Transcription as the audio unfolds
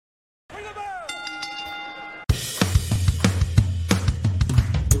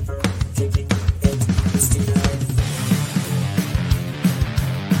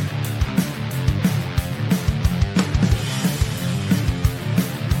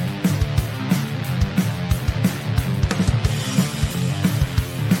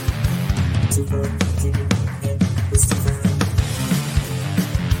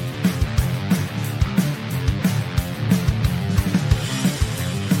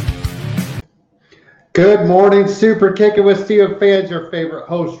Good morning, Super Kicking with Steven fans, your favorite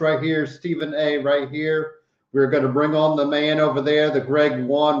host right here, Stephen A. right here. We're going to bring on the man over there, the Greg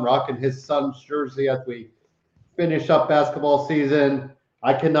One, rocking his son's jersey as we finish up basketball season.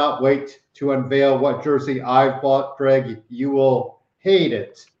 I cannot wait to unveil what jersey I've bought, Greg. You will hate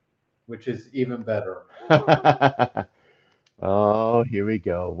it, which is even better. Oh, here we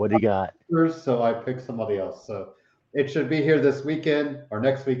go. What do you got? So I picked somebody else. So it should be here this weekend or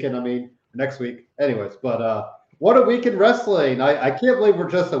next weekend. Next week. Anyways, but what a week in wrestling! I can't believe we're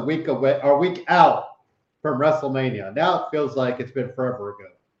just a week away or a week out from WrestleMania. Now it feels like it's been forever ago.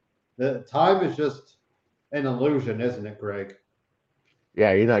 The time is just an illusion, isn't it, Greg?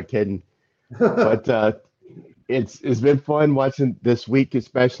 Yeah, you're not kidding. But it's been fun watching this week,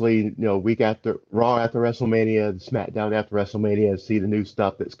 especially week after Raw after WrestleMania, SmackDown after WrestleMania, see the new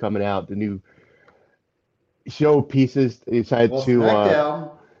stuff that's coming out, the new show pieces. They decided Well, to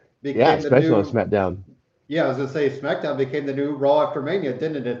SmackDown yeah, became the especially on new. SmackDown. Yeah, I was gonna say SmackDown became the new Raw after Mania,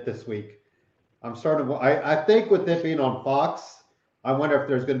 didn't it? This week. I'm starting. I think with it being on Fox, I wonder if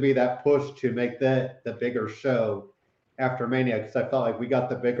there's going to be that push to make that the bigger show after Mania because I felt like we got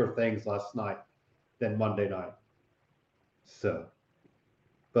the bigger things last night than Monday night. So,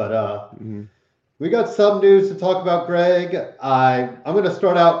 but Mhm. we got some news to talk about, Greg. I'm going to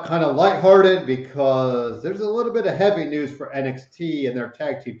start out kind of lighthearted because there's a little bit of heavy news for NXT and their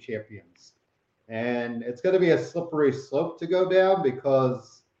tag team champions, and it's going to be a slippery slope to go down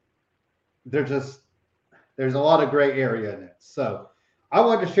because they're just there's a lot of gray area in it. So I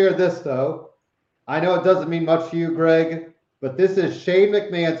wanted to share this though. I know it doesn't mean much to you, Greg, but this is Shane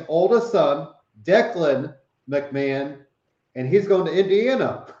McMahon's oldest son, Declan McMahon, and he's going to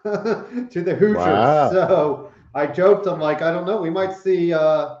Indiana to the Hoosiers. Wow. So I joked, I'm like, I don't know, we might see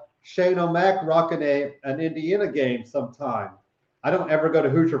Shane O'Mac rocking an Indiana game sometime. I don't ever go to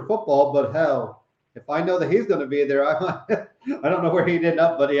Hoosier football, but hell, if I know that he's going to be there, I don't know where he'd end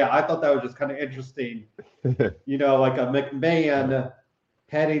up, but yeah, I thought that was just kind of interesting. Like a McMahon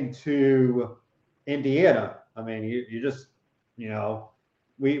heading to Indiana. I mean, you just,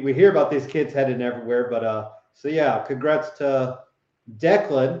 we hear about these kids heading everywhere, but so yeah, congrats to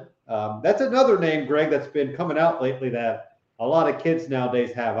Declan. That's another name, Greg, that's been coming out lately that a lot of kids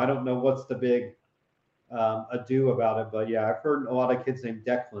nowadays have. I don't know what's the big ado about it, but yeah, I've heard a lot of kids named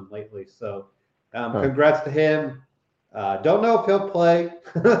Declan lately. So Huh. congrats to him. Don't know if he'll play,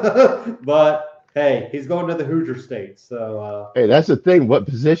 but hey, he's going to the Hoosier State. So Hey, that's the thing. What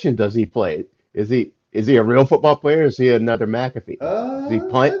position does he play? Is he a real football player? Or is he another McAfee? Does he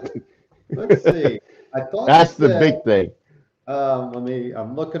punt? let's see. I thought it That's the said. big thing.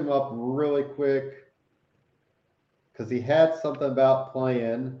 I'm looking him up really quick because he had something about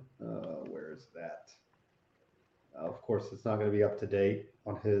playing. Where is that? Of course, it's not going to be up to date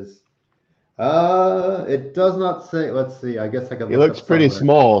on his. It does not say. Let's see. I guess I could He look looks up pretty somewhere.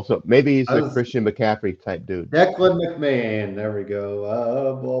 small, so maybe he's I a was Christian McCaffrey type dude. Declan McMahon. There we go.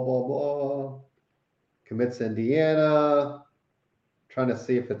 Blah blah blah. Commits Indiana. Trying to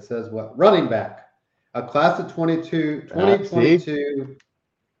see if it says what running back. A class of 22, See? 2022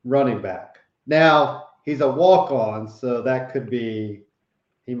 running back. Now he's a walk on, so that could be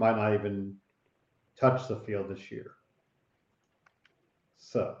he might not even touch the field this year.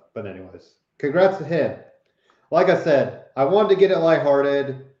 So, but anyways, congrats to him. Like I said, I wanted to get it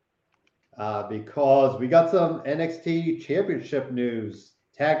lighthearted because we got some NXT championship news,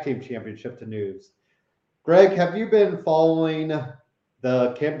 tag team championship to news. Greg, have you been following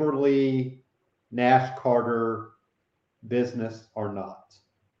the Kimberly Nash Carter business or not?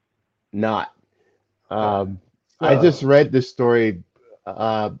 Not. Okay. I just So, read this story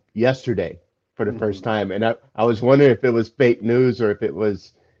yesterday for the first mhm. time, and I was wondering if it was fake news or if it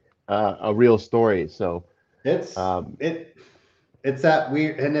was a real story. So, it's um, it it's that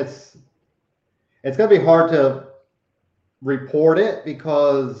weird, and it's gonna be hard to report it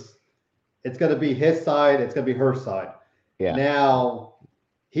because it's gonna be his side, it's gonna be her side. yeah. Now,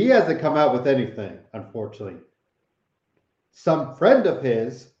 he hasn't come out with anything, unfortunately. Some friend of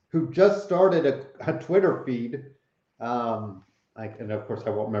his who just started a Twitter feed, and of course I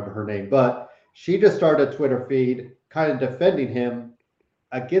won't remember her name, but she just started a Twitter feed kind of defending him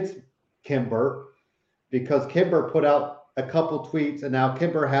against Kimber because Kimber put out a couple tweets, and now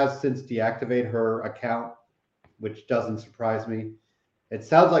Kimber has since deactivated her account, which doesn't surprise me. It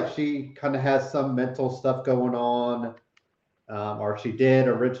sounds like she kind of has some mental stuff going on, or she did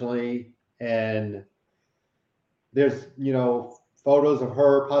originally, and there's photos of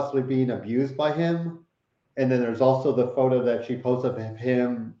her possibly being abused by him. And then there's also the photo that she posted of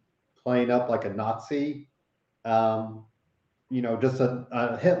him playing up like a Nazi. Um, just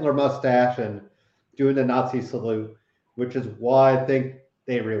a Hitler mustache and doing the Nazi salute, which is why I think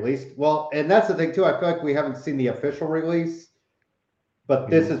they released. Well, and that's the thing too. I feel like we haven't seen the official release, but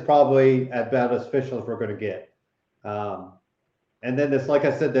this is probably about as official as we're going to get. And then this, like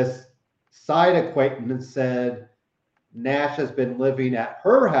I said, this side acquaintance said Nash has been living at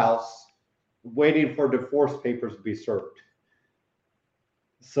her house waiting for divorce papers to be served.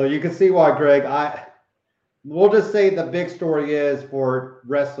 So you can see why, Greg, we'll just say the big story is for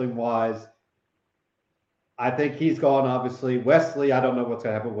wrestling wise. I think he's gone, obviously. Wesley, I don't know what's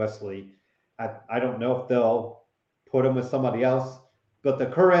going to happen with Wesley. I don't know if they'll put him with somebody else. But the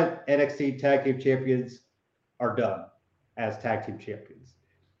current NXT Tag Team Champions are done as Tag Team Champions,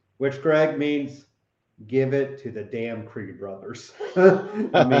 which, Greg, means give it to the damn Creed brothers.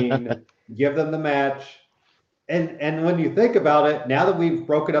 I mean, give them the match. And when you think about it, now that we've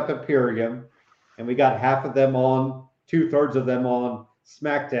broken up Imperium and we got half of them on, 2/3 of them on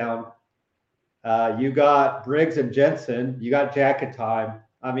SmackDown, you got Briggs and Jensen, you got Jacket Time.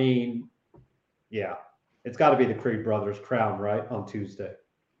 I mean, yeah, it's got to be the Creed brothers crown, right, on Tuesday.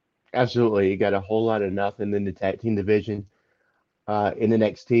 Absolutely. You got a whole lot of nothing in the tag team division in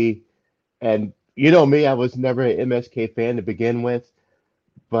NXT. And you know me, I was never an MSK fan to begin with,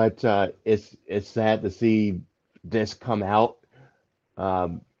 but it's sad to see this come out.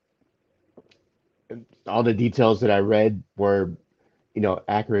 Um, all the details that I read were,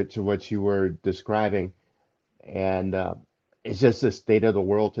 accurate to what you were describing, and it's just the state of the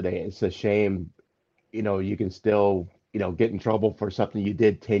world today. It's a shame, you can still, get in trouble for something you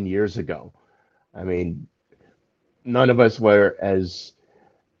did 10 years ago. I mean, none of us were as,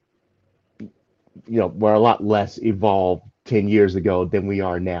 we're a lot less evolved 10 years ago than we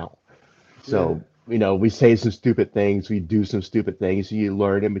are now. Yeah. So, we say some stupid things, we do some stupid things, you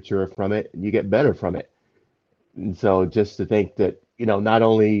learn and mature from it, and you get better from it. And so just to think that, not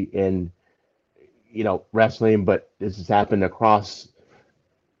only in, wrestling, but this has happened across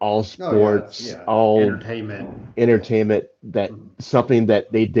all sports, all entertainment, that something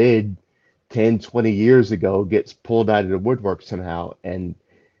that they did 10, 20 years ago gets pulled out of the woodwork somehow. And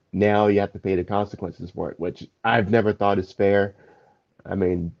now you have to pay the consequences for it, which I've never thought is fair. I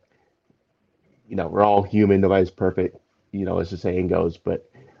mean, we're all human, nobody's perfect, as the saying goes. But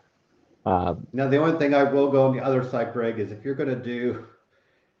now, the only thing I will go on the other side, Greg, is if you're going to do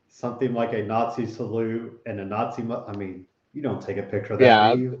something like a Nazi salute and a Nazi, I mean, you don't take a picture of that,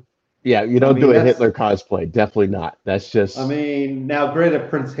 yeah, do you? yeah, you I don't mean, do a that's, Hitler cosplay, definitely not. That's I just, mean, now granted,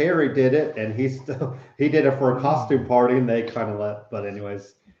 Prince Harry did it, and he did it for a costume party, and they kind of let. But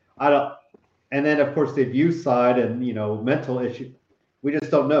anyways, I don't. And then of course the abuse side and mental issue, we just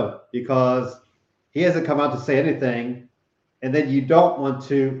don't know because he hasn't come out to say anything. And then you don't want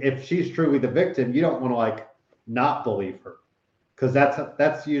to, if she's truly the victim, you don't want to like not believe her because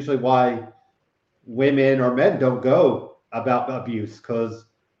that's usually why women or men don't go about abuse because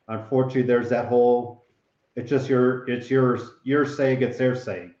unfortunately there's that whole it's just it's your saying it's their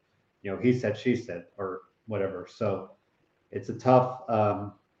saying, he said she said or whatever. So it's a tough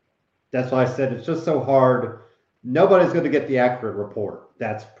that's why I said it's just so hard. Nobody's going to get the accurate report.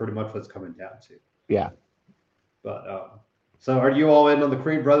 That's pretty much what's coming down to. yeah. But so are you all in on the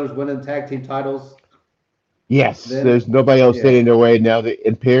Creed brothers winning tag team titles Yes, then? there's nobody else Yeah. standing in their way now. The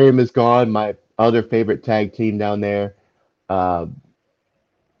Imperium is gone, my other favorite tag team down there. Uh,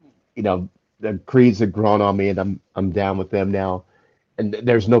 the Creeds have grown on me, and I'm down with them now. And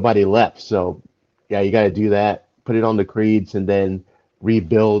there's nobody left, so yeah, you got to do that. Put it on the Creeds, and then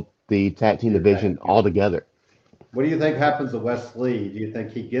rebuild the tag team Your tag division team. altogether. What do you think happens to Wes Lee? Do you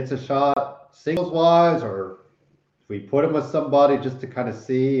think he gets a shot singles wise, or if we put him with somebody just to kind of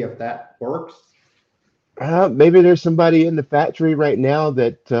see if that works? Maybe there's somebody in the factory right now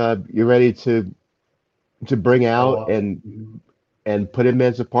that you're ready to bring Show out up. Mhm. and put him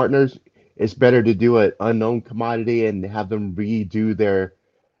as a partners. It's better to do an unknown commodity and have them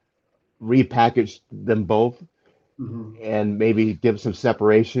repackage them both, Mhm. and maybe give some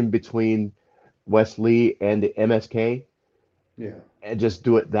separation between Wesley and the MSK, Yeah. and just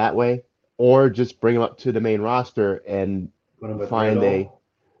do it that way, or just bring them up to the main roster and Put him with find a Riddle,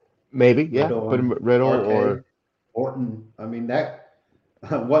 maybe, yeah, Riddle put him and with Riddle RK, or Orton. I mean that.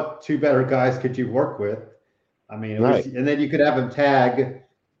 What two better guys could you work with? I mean, at least, right, and then you could have him tag.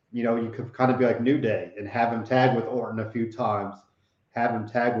 You could kind of be like New Day and have him tag with Orton a few times, have him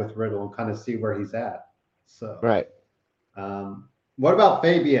tag with Riddle, and kind of see where he's at. So, right. what about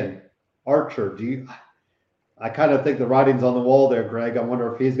Fabian Archer? I kind of think the writing's on the wall there, Greg. I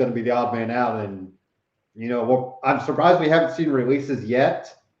wonder if he's going to be the odd man out. And, well, I'm surprised we haven't seen releases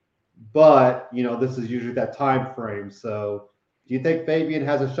yet, but, this is usually that time frame. So do you think Fabian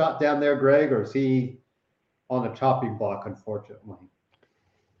has a shot down there, Greg, or is he on the chopping block, unfortunately?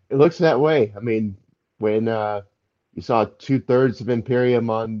 It looks that way. I mean, when you saw 2/3 of Imperium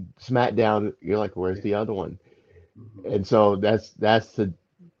on SmackDown, you're like, where's the other one? Mhm. And so that's the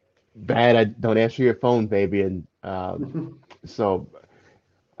bad. I don't answer your phone, baby. And so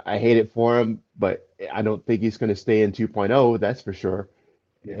I hate it for him, but I don't think he's going to stay in 2.0. That's for sure.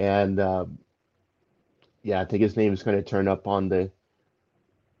 Yeah. And yeah, I think his name is going to turn up on the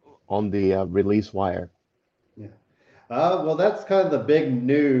release wire. Yeah. Well, that's kind of the big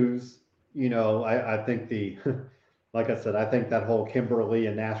news. I think like I said, I think that whole Kimberly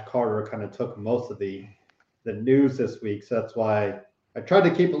and Nash Carter kind of took most of the news this week. So that's why I tried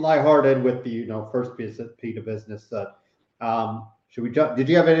to keep it lighthearted with the, first piece of business. Should we jump? Did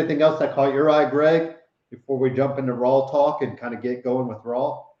you have anything else that caught your eye, Greg, before we jump into Raw talk and kind of get going with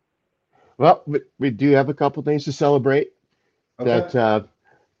Raw? Well, we do have a couple things to celebrate Okay. that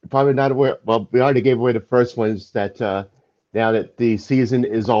probably not aware. Well, we already gave away the first ones that now that the season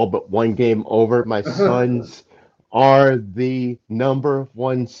is all but one game over, my Suns are the number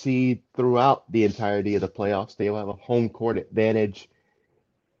one seed throughout the entirety of the playoffs. They will have a home court advantage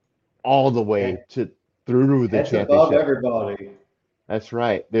all the way to through the Heads above championship. everybody. That's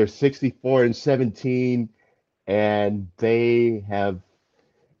right. They're 64-17, and they have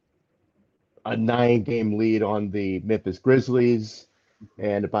a 9-game lead on the Memphis Grizzlies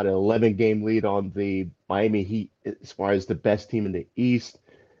and about an 11-game lead on the Miami Heat as far as the best team in the East.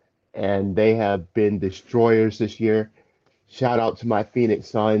 And they have been destroyers this year. Shout out to my Phoenix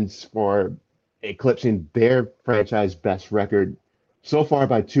Suns for eclipsing their franchise best record so far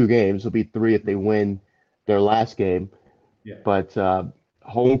by 2 games. It'll be 3 if they win their last game. Yeah. But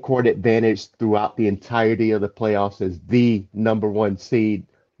home court advantage throughout the entirety of the playoffs is the number one seed.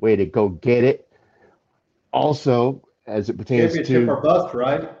 Way to go get it. Also, as it pertains Championship or to, bust,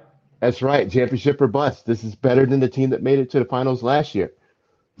 right? that's right, championship or bust. This is better than the team that made it to the finals last year.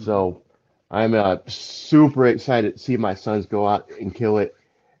 So I'm super excited to see my Suns go out and kill it.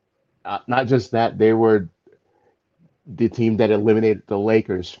 Not just that, they were the team that eliminated the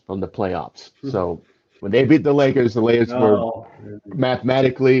Lakers from the playoffs. So when they beat the Lakers were No,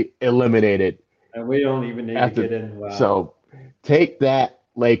 mathematically eliminated. and we don't even need to get in. Wow. So take that,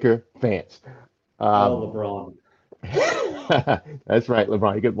 Laker fans. LeBron. That's right,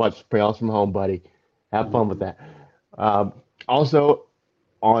 LeBron. You can watch playoffs from home, buddy. Have fun with that. Also,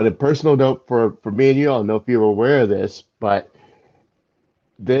 on a personal note for me and you, I don't know if you're aware of this, but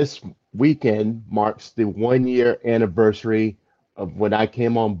this weekend marks the 1 year anniversary of when I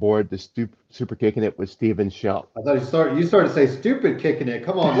came on board the Super Kicking It with Steven Shell. I thought you started to say stupid kicking it.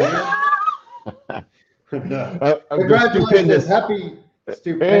 Come on, man. Congratulations. Happy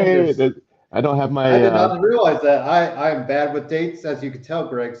stupendous. Hey, I don't have my. I did not realize that. I am bad with dates, as you can tell,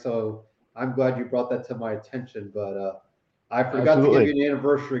 Greg. So I'm glad you brought that to my attention. But I forgot to give you an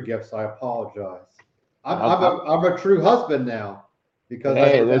anniversary gift, so I apologize. I'm a true husband now because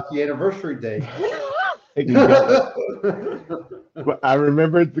I forgot the anniversary date. I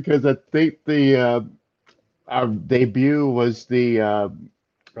remembered because I think our debut was the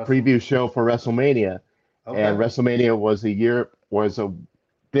preview show for WrestleMania, and WrestleMania was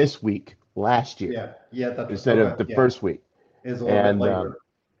this week last year. Yeah, that's instead of the first week. Is a little bit later.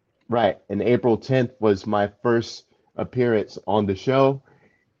 Right, and April 10th was my first appearance on the show,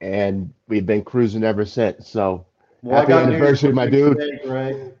 and we've been cruising ever since. So happy anniversary, my dude. Today,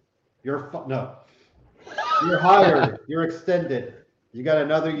 Greg. You're hired. You're extended. You got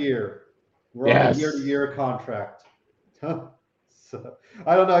another year. We're on a year-to-year contract. So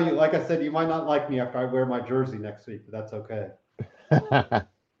I don't know. Like I said, you might not like me after I wear my jersey next week, but that's okay.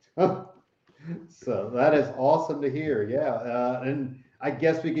 So that is awesome to hear. Yeah, and I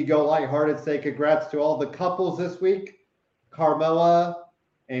guess we could go lighthearted, say congrats to all the couples this week. Carmella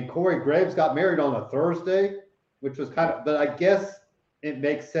and Corey Graves got married on a Thursday, which was but I guess it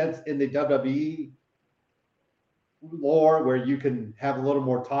makes sense in the WWE lore where you can have a little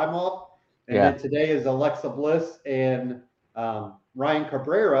more time off. And then today is Alexa Bliss and Ryan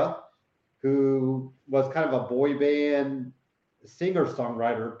Cabrera, who was kind of a boy band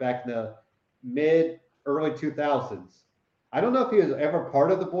singer-songwriter back in the early 2000s. I don't know if he was ever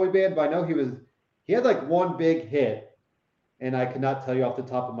part of the boy band, but I know he had like one big hit, and I cannot tell you off the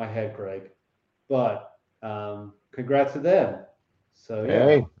top of my head, Greg. But congrats to them. So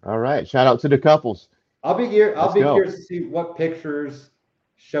Hey, all right. Shout out to the couples. I'll be curious to see what pictures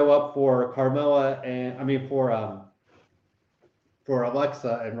show up for Carmella and for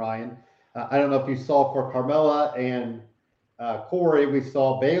Alexa and Ryan. I don't know if you saw for Carmella and Corey, we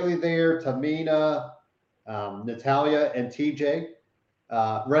saw Bailey there, Tamina, Natalia, and TJ,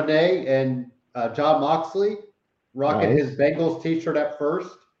 Renee, and John Moxley rocking his Nice. Bengals t-shirt at first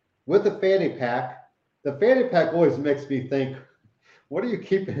with the fanny pack. The fanny pack always makes me think, what are you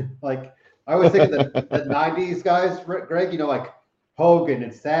keeping? Like, I always think of the 90s guys, Greg, like Hogan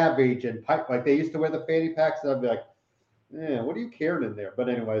and Savage and Pipe, like they used to wear the fanny packs, and I'd be like, yeah, what are you carrying in there? But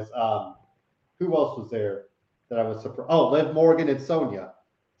anyways, who else was there that I was surprised? Oh, Liv Morgan and Sonya.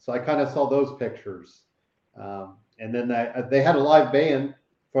 So I kind of saw those pictures. And then they had a live band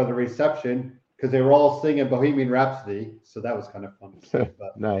for the reception because they were all singing Bohemian Rhapsody. So that was kind of fun to see.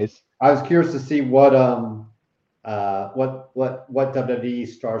 But Nice. I was curious to see what WWE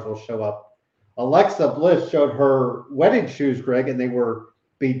stars will show up. Alexa Bliss showed her wedding shoes, Greg, and they were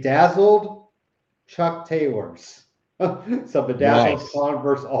bedazzled Chuck Taylors. So bedazzled Nice.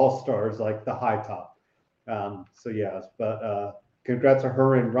 Converse All Stars, like the high top. So yes, but congrats to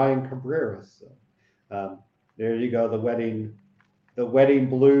her and Ryan Cabrera. So there you go. The wedding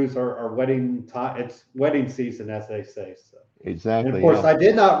blues are wedding time. It's wedding season, as they say. So. And of Exactly. course, Yeah. I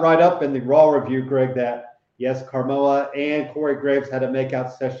did not write up in the Raw review, Greg, that yes, Carmella and Corey Graves had a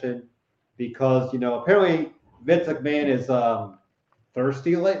makeout session because apparently Vince McMahon is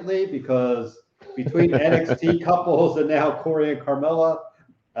thirsty lately because between NXT couples and now Corey and Carmella,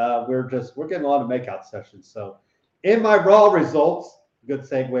 we're getting a lot of makeout sessions. So in my Raw results, good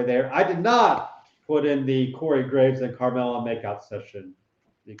segue there, I did not put in the Corey Graves and Carmella makeout session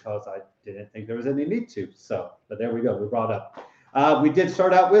because I didn't think there was any need to. So, but there we go. We brought up. We did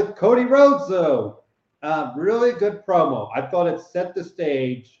start out with Cody Rhodes, though. Really good promo. I thought it set the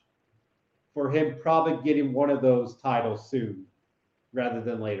stage for him probably getting one of those titles soon rather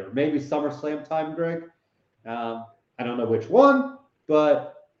than later. Maybe SummerSlam time, Greg. I don't know which one,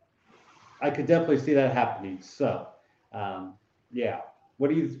 but I could definitely see that happening. So, yeah. What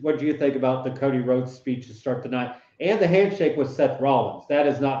do you think about the Cody Rhodes speech to start the night and the handshake with Seth Rollins? That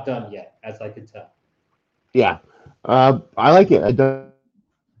is not done yet, as I can tell. Yeah. I like it. I dug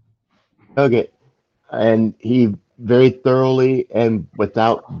it. And he very thoroughly and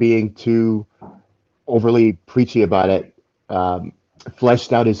without being too overly preachy about it,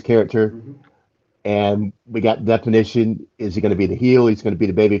 fleshed out his character. Mm-hmm. And we got definition. Is he going to be the heel? He's going to be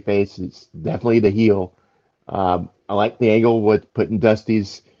the baby face. It's definitely the heel. I like the angle with putting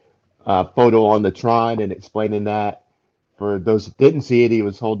Dusty's photo on the Tron and explaining that. For those that didn't see it, he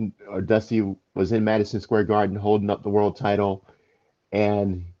was holding, or Dusty was in Madison Square Garden holding up the world title,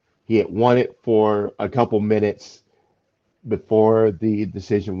 and he had won it for a couple minutes before the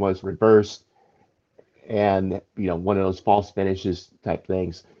decision was reversed, and one of those false finishes type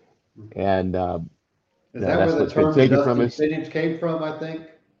things. And Is that where that's the what's been term taken from Dusty us. finish came from? I think.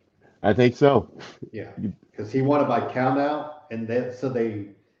 I think so. Yeah, because he won it by count out, and then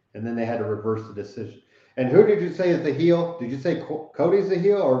they had to reverse the decision. And who did you say is the heel? Did you say Cody's the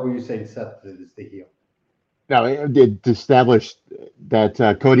heel, or were you saying Seth is the heel? Now, it did establish that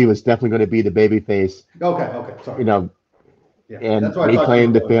Cody was definitely going to be the baby face, Okay, sorry. you know, Yeah, and that's what I thought you were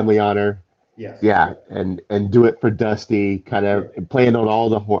reclaim the going with. family honor. Yes. Yeah, and do it for Dusty, kind Yeah. of playing on all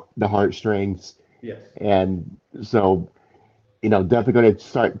the heartstrings. Yes. And so, definitely going to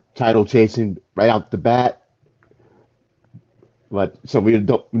start title chasing right out the bat. But so we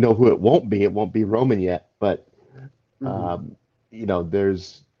don't know who it won't be. It won't be Roman yet. But Mm-hmm. um,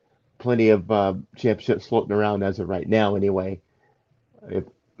 there's plenty of championships floating around as of right now. Anyway, if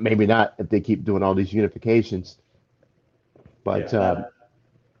maybe not if they keep doing all these unifications. But Yeah,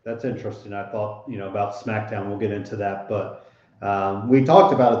 that's interesting. I thought about SmackDown. We'll get into that, but we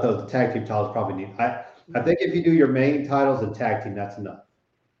talked about it though. The tag team titles probably need. I think if you do your main titles and tag team, that's enough.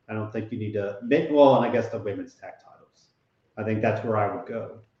 I don't think you need to make well, and I guess the women's tag titles. I think that's where I would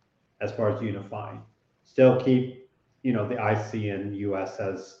go as far as unifying. Still keep the IC and US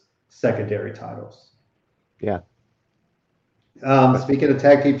as secondary titles. yeah, Speaking of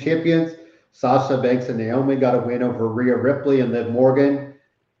tag team champions, Sasha Banks and Naomi got a win over Rhea Ripley and Liv Morgan.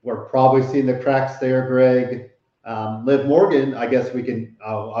 We're probably seeing the cracks there, Greg. Liv Morgan, I guess we can.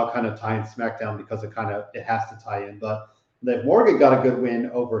 I'll kind of tie in SmackDown because it has to tie in. But Liv Morgan got a good win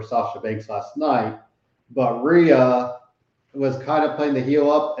over Sasha Banks last night, but Rhea was kind of playing the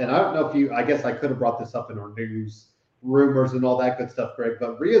heel up. And I don't know if you. I guess I could have brought this up in our news rumors and all that good stuff, Greg.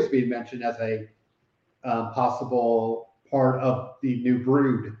 But Rhea's being mentioned as a possible part of the new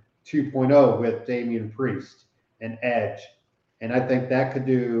Brood 2.0 with Damian Priest and Edge. And I think that could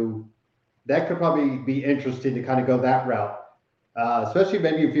probably be interesting to kind of go that route. Especially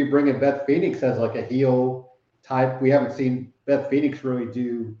maybe if you bring in Beth Phoenix as like a heel type. We haven't seen Beth Phoenix really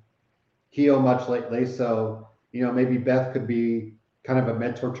do heel much lately. So, maybe Beth could be kind of a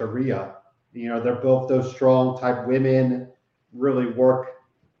mentor to Rhea. They're both those strong type women, really work,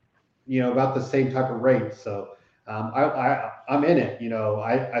 about the same type of rate. So I'm in it.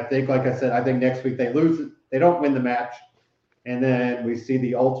 I think, like I said, I think next week they lose, they don't win the match. And then we see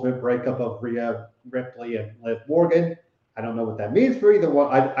the ultimate breakup of Rhea Ripley and Liv Morgan. I don't know what that means for either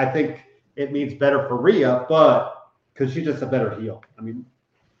one. I think it means better for Rhea, but because she's just a better heel. I mean,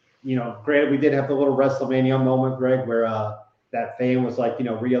 granted, we did have the little WrestleMania moment, Greg, where that fan was like,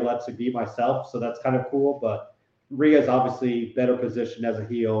 Rhea lets me be myself. So that's kind of cool. But Rhea's obviously better positioned as a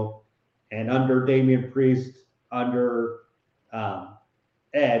heel. And under Damian Priest, under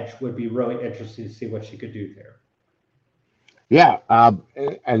Edge, would be really interesting to see what she could do there. Yeah,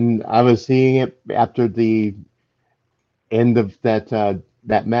 and I was seeing it after the end of that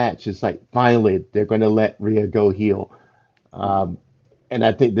match. It's like finally they're going to let Rhea go heel, and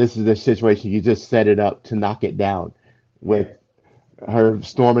I think this is the situation you just set it up to knock it down with her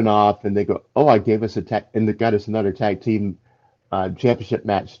storming off, and they go, "Oh, I gave us a tag, and they got us another tag team championship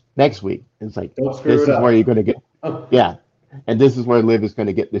match next week." It's like this is where you're going to get, yeah, and this is where Liv is going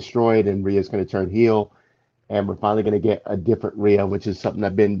to get destroyed, and Rhea's going to turn heel, and we're finally going to get a different Rhea, which is something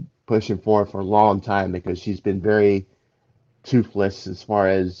I've been pushing for a long time because she's been very toothless as far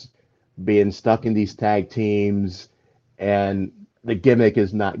as being stuck in these tag teams, and the gimmick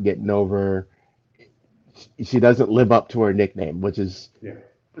is not getting over. She doesn't live up to her nickname, which is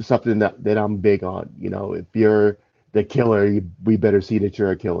something that I'm big on. If you're the killer, we better see that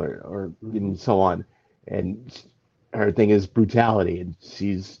you're a killer, or and so on. And her thing is brutality, and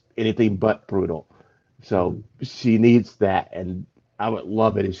she's anything but brutal. So she needs that, and I would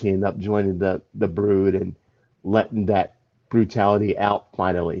love it if she ended up joining the Brood and letting that brutality out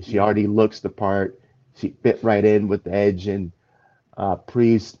finally. She already looks the part. She fit right in with Edge and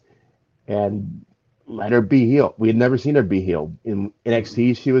Priest, and let her be heel. We had never seen her be heel. In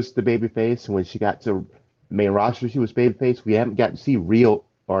NXT, she was the babyface, and when she got to main roster, she was babyface. We haven't gotten to see real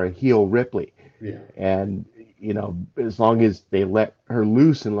or heel Ripley. Yeah. And as long as they let her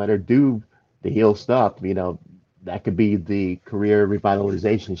loose and let her do the heel stuff, that could be the career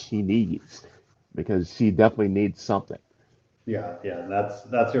revitalization she needs, because she definitely needs something. Yeah,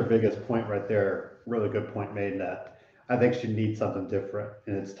 that's your biggest point right there. Really good point made. That I think she needs something different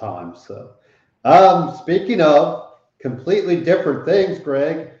in its time. So, speaking of completely different things,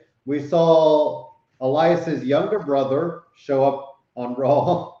 Greg, we saw Elias's younger brother show up on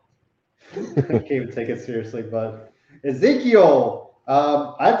Raw. I can't even take it seriously, but Ezekiel.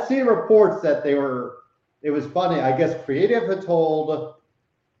 I'd seen reports that it was funny. I guess Creative had told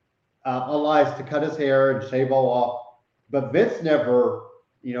Elias to cut his hair and shave all off, but Vince never,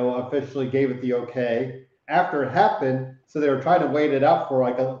 officially gave it the okay after it happened. So they were trying to wait it out for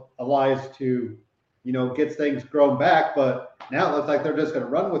like Elias to, get things grown back. But now it looks like they're just going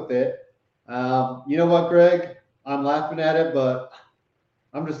to run with it. You know what, Greg? I'm laughing at it, but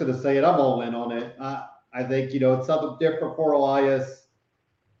I'm just going to say it. I'm all in on it. I think, it's something different for Elias.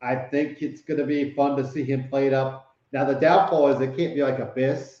 I think it's going to be fun to see him played up. Now, the downfall is it can't be like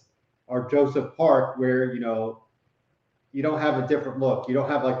Abyss or Joseph Park where, you don't have a different look. You don't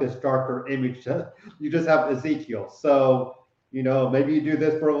have like this darker image. You just have Ezekiel. So, maybe you do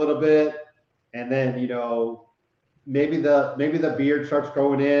this for a little bit, and then, maybe the beard starts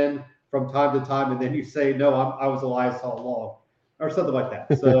growing in from time to time, and then you say, no, I was Elias all along, or something like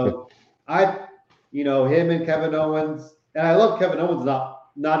that. So him and Kevin Owens, and I love Kevin Owens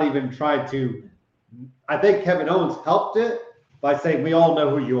not even trying to. I think Kevin Owens helped it by saying we all know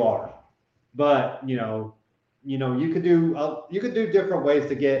who you are, but you could do different ways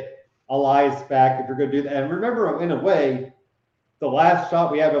to get Elias back if you're going to do that. And remember, in a way, the last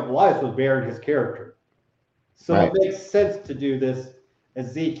shot we have of Elias was bearing his character, so It makes sense to do this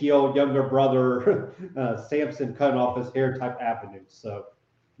Ezekiel younger brother Samson cutting off his hair type avenue. So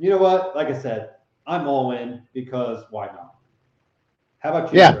you know what? Like I said, I'm all in because why not? How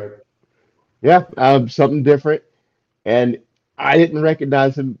about you, Greg? Yeah, something different, and I didn't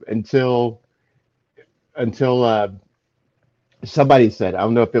recognize him until somebody said. I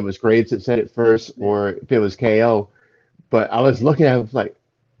don't know if it was Graves that said it first or if it was KO, but I was looking at him like,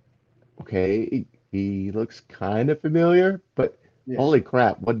 okay, he looks kind of familiar, but holy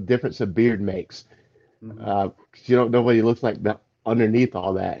crap, what a difference a beard makes. 'Cause you don't know what he looks like underneath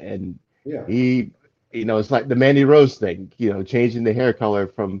all that, and he, it's like the Mandy Rose thing, changing the hair color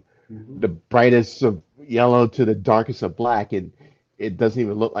from the brightest of yellow to the darkest of black, and it doesn't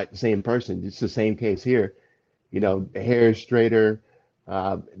even look like the same person. It's the same case here. hair is straighter.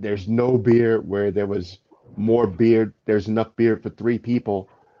 There's no beard where there was more beard. There's enough beard for three people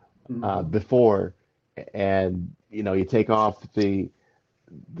Mhm. before, and you take off the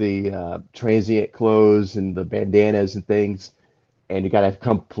transient clothes and the bandanas and things, and you got a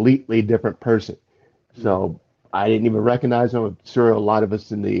completely different person. Yeah. So I didn't even recognize him. I'm sure a lot of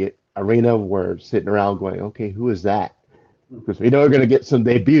us in the arena were sitting around going, "Okay, who is that?" Because we know we're going to get some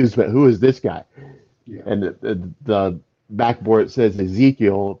debuts, but who is this guy? Yeah. And the backboard says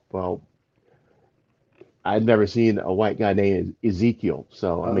Ezekiel. Well, I've never seen a white guy named Ezekiel.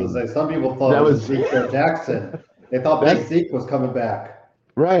 So, I I was mean, gonna say some people thought that it was was Ezekiel Jackson. They thought Big that's Zeke was coming back.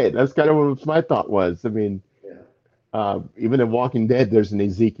 right. That's kind of what my thought was. I mean, Yeah. even in Walking Dead, there's an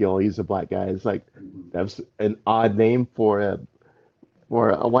Ezekiel. He's a black guy. It's like Mhm. that's an odd name for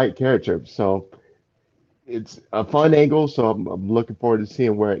a white character. So it's a fun angle. So I'm looking forward to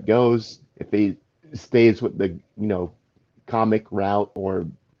seeing where it goes. If he stays with the comic route, or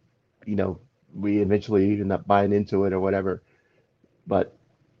you know we eventually end up buying into it or whatever. But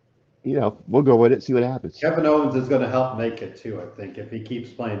we'll go with it, see what happens. Kevin Owens is going to help make it too, I think, if he keeps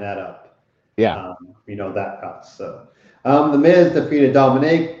playing that up. Yeah. That route. So, the Miz defeated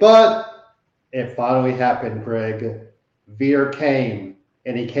Dominic, but it finally happened, Greg. Veer came,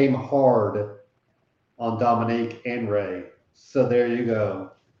 and he came hard on Dominic and Ray. So there you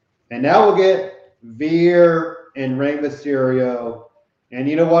go. And now we'll get Veer and Rey Mysterio. And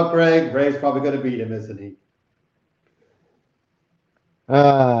you know what, Greg? Ray's probably going to beat him, isn't he?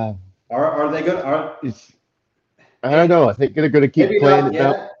 Uh, Are they good? Are it's I don't it, know. I think they're going to keep maybe playing not it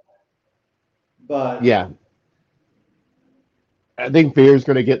up. yet, but Yeah, I think Fear's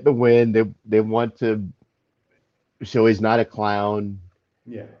going to get the win. They want to show he's not a clown.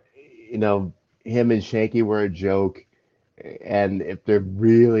 yeah, You know, him and Shanky were a joke, and if they're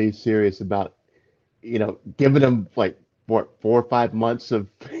really serious about giving him like what 4 or 5 months of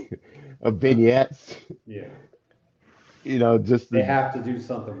of vignettes, yeah, just they the have to do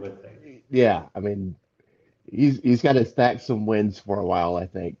something with it. yeah. I mean, he's got to stack some wins for a while, I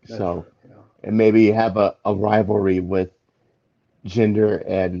think. That's So, true. Yeah. and maybe have a rivalry with Jinder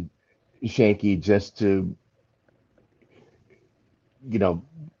and Shanky just to, you know,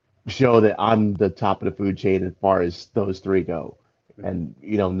 show that I'm the top of the food chain as far as those three go, Yeah. and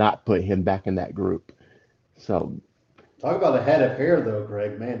not put him back in that group. So, Talk about a head of hair, though,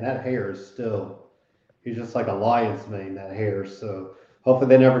 Greg. Man, that hair is still. He's just like a lion's mane, that hair. So hopefully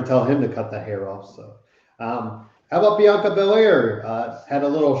they never tell him to cut the hair off. So, how about Bianca Belair? Had a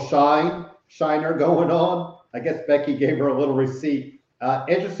little shiner going on. I guess Becky gave her a little receipt.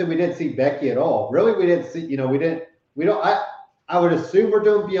 Interesting, we didn't see Becky at all. Really, we didn't see. We didn't. We don't. I would assume we're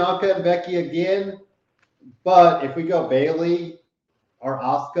doing Bianca and Becky again. But if we go Bailey or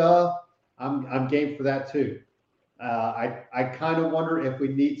Asuka, I'm game for that too. I kind of wonder if we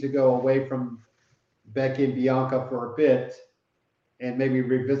need to go away from Becky and Bianca for a bit and maybe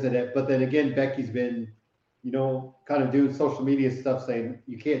revisit it. But then again, Becky's been, kind of doing social media stuff saying,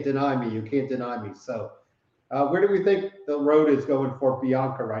 you can't deny me, you can't deny me. So, where do we think the road is going for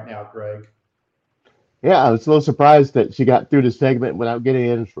Bianca right now, Greg? yeah, I was a little surprised that she got through the segment without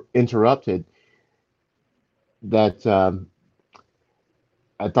getting interrupted. That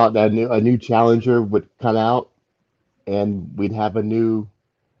I thought that a new challenger would come out and we'd have a new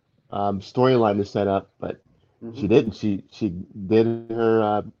storyline to set up, but she Mm-hmm. didn't. She did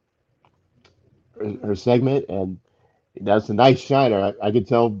her segment, and that's a nice shiner. I could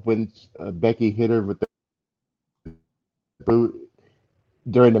tell when Becky hit her with the boot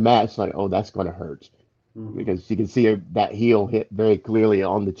during the match, like, oh, that's going to hurt, Mm-hmm. because you can see that heel hit very clearly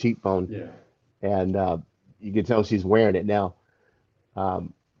on the cheekbone, Yeah. and you can tell she's wearing it now.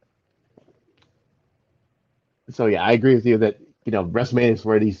 Um, so yeah, I agree with you that WrestleMania is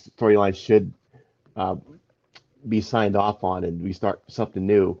where these storylines should uh, be signed off on, and we start something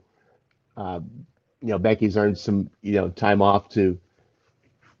new. Uh, Becky's earned some time off to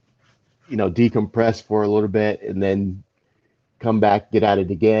decompress for a little bit, and then come back, get at it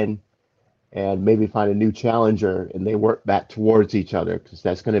again, and maybe find a new challenger, and they work back towards each other, because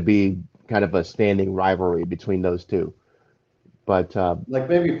that's going to be kind of a standing rivalry between those two. But Like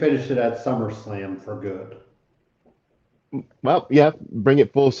maybe finish it at SummerSlam for good. well, yeah, bring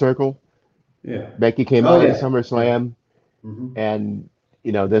it full circle. Yeah. Becky came Oh out at yeah. Yeah. SummerSlam, Mm-hmm. and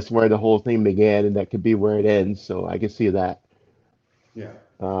that's where the whole thing began, and that could be where it ends. So I can see that. Yeah.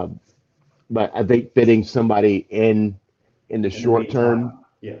 Um, but I think fitting somebody in the In the short term meantime,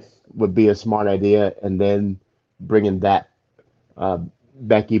 yes. would be a smart idea, and then bringing that uh,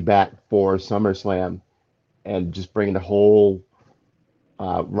 Becky back for SummerSlam, and just bringing the whole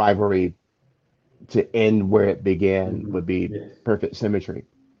rivalry to end where it began would be Yes. perfect symmetry.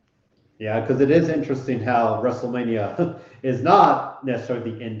 Yeah, because it is interesting how WrestleMania is not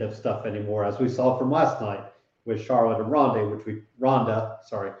necessarily the end of stuff anymore, as we saw from last night with Charlotte and Ronda, which we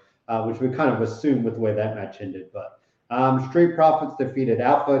kind of assumed with the way that match ended. But Street Profits defeated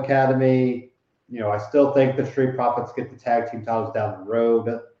Alpha Academy. I still think the Street Profits get the tag team titles down the road.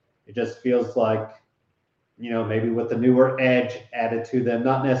 It just feels like, maybe with the newer edge added to them,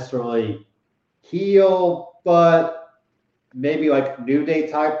 not necessarily heel, but maybe like New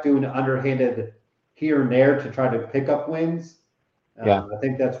Day type, doing underhanded here and there to try to pick up wins. Yeah. I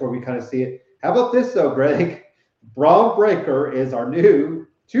think that's where we kind of see it. How about this though, Greg? Braun Breaker is our new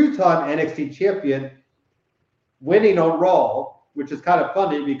two-time NXT champion, winning on Raw, which is kind of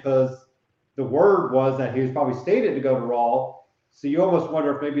funny because the word was that he was probably stated to go to Raw. So you almost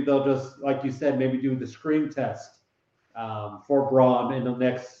wonder if maybe they'll just, like you said, maybe do the screen test for Braun in the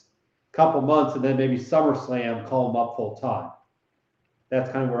next couple months, and then maybe SummerSlam call him up full time. That's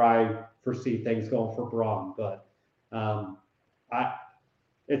kind of where I foresee things going for Braun. But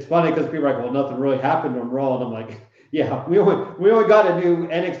it's funny because people are like, well, nothing really happened on Raw, and I'm like, yeah, we only got a new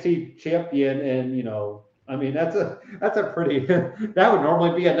NXT champion, and I mean that's a pretty that would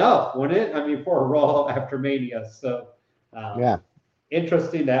normally be enough, wouldn't it? I mean, for a Raw after Mania. So Yeah.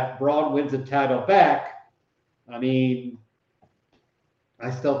 interesting that Braun wins the title back. I mean,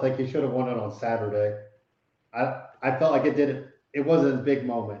 I still think he should have won it on Saturday. I felt like it wasn't a big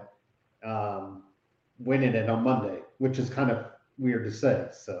moment winning it on Monday, which is kind of weird to say.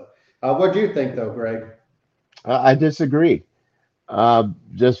 So, what do you think, though, Greg? I disagree.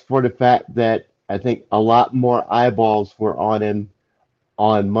 Just for the fact that I think a lot more eyeballs were on him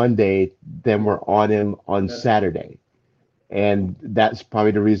on Monday than were on him on That's Saturday. And that's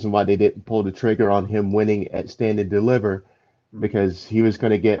probably the reason why they didn't pull the trigger on him winning at Stand and Deliver, because he was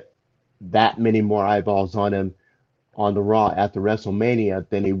going to get that many more eyeballs on him on the Raw after WrestleMania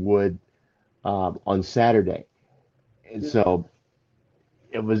than he would on Saturday. And so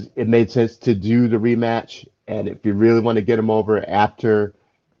it made sense to do the rematch. And if you really want to get him over after,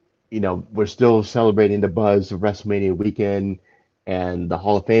 we're still celebrating the buzz of WrestleMania weekend and the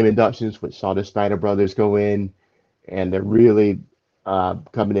Hall of Fame inductions, which saw the Steiner brothers go in, and they're really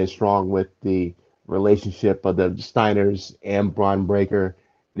coming in strong with the relationship of the Steiners and Braun Breaker.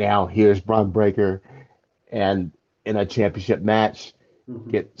 Now here's Braun Breaker, and in a championship match,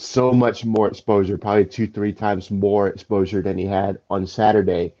 get so much more exposure, probably 2-3 times more exposure than he had on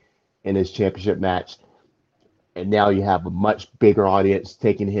Saturday in his championship match. And now you have a much bigger audience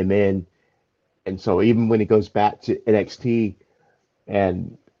taking him in. And so even when he goes back to NXT,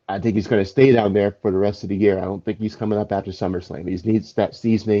 and I think he's going to stay down there for the rest of the year. I don't think he's coming up after SummerSlam. He needs that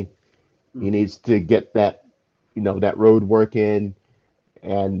seasoning. He needs to get that, that road work in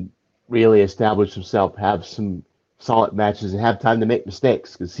and really establish himself, have some solid matches, and have time to make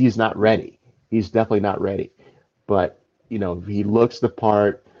mistakes, because he's not ready. He's definitely not ready. But, he looks the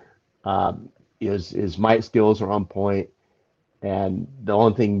part. His mic skills are on point, and the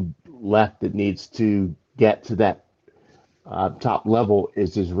only thing left that needs to get to that top level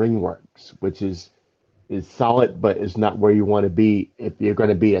is his ring works, which is solid, but it's not where you want to be if you're going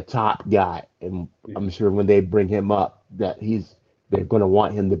to be a top guy. And I'm sure when they bring him up, that they're going to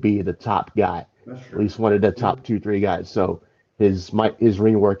want him to be the top guy, at least one of the top 2-3 guys. So his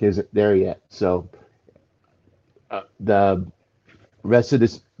ring work isn't there yet. So the rest of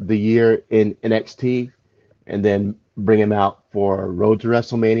the year in NXT, and then bring him out for Road to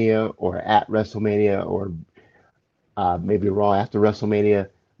WrestleMania or at WrestleMania, or maybe Raw after WrestleMania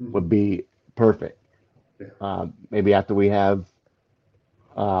would be perfect. Maybe after we have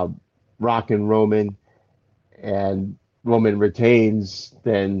Rock and Roman, and Roman retains,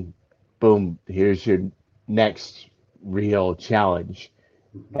 then boom, here's your next real challenge.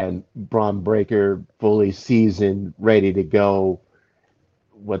 And Braun Breaker fully seasoned, ready to go,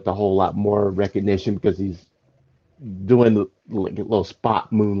 with a whole lot more recognition, because he's doing a little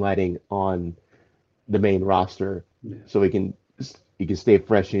spot moonlighting on the main roster, so he can stay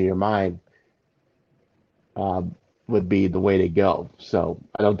fresh in your mind. Would be the way to go. So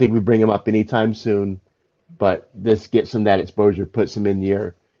I don't think we bring him up anytime soon, but this gets him that exposure, puts him in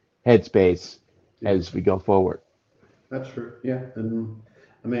your headspace as we go forward. That's true. Yeah, and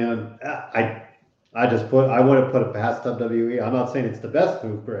I mean, I want to put it past WWE. I'm not saying it's the best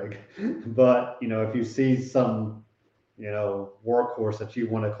move, Greg, but if you see some workhorse that you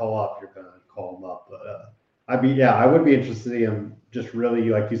want to call up, you're gonna call him up. But I would be interested to see him just really,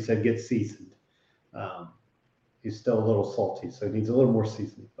 like you said, get seasoned. He's still a little salty, so he needs a little more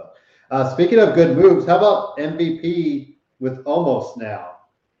seasoning. But speaking of good moves, how about MVP with Omos now?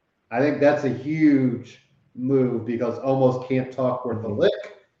 I think that's a huge move because almost can't talk worth a Mhm.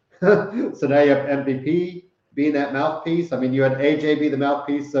 lick. So now you have MVP being that mouthpiece. I mean, you had AJ be the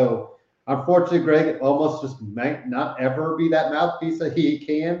mouthpiece. So unfortunately, Greg almost just might not ever be that mouthpiece that he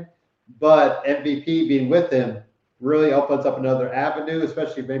can. But MVP being with him really opens up another avenue,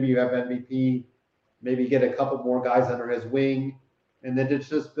 especially if maybe you have MVP, maybe get a couple more guys under his wing. And then it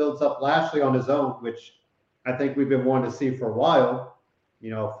just builds up Lashley on his own, which I think we've been wanting to see for a while,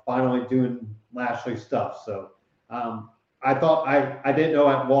 finally doing Lashley stuff. So I thought I didn't know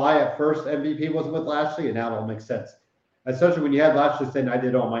why at first MVP wasn't with Lashley, and now it all makes sense. Especially when you had Lashley saying I did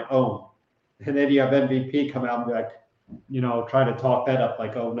it on my own, and then you have MVP come out and be like, try to talk that up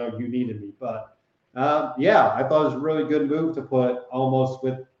like, oh no, you needed me. But yeah, I thought it was a really good move to put almost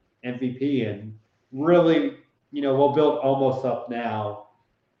with MVP and really, we'll build almost up now.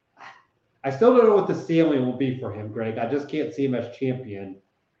 I still don't know what the ceiling will be for him, Greg. I just can't see him as champion.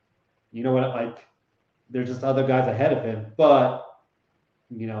 You know what? Like, there's just other guys ahead of him, but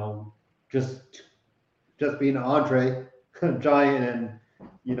you know, just just being Andre Giant and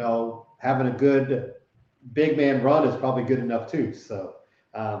having a good big man run is probably good enough too. So,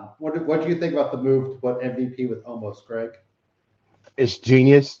 what do you think about the move to put MVP with almost Greg? It's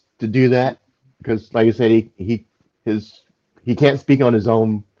genius to do that because, like I said, his he can't speak on his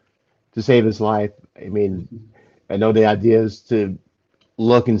own to save his life. I mean, I know the idea is to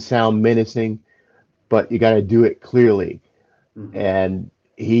look and sound menacing, but you got to do it clearly, Mm-hmm. and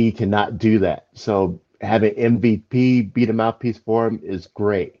he cannot do that. So having MVP be the mouthpiece for him is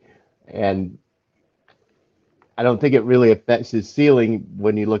great, and I don't think it really affects his ceiling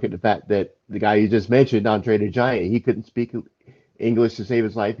when you look at the fact that the guy you just mentioned, Andre the Giant, he couldn't speak English to save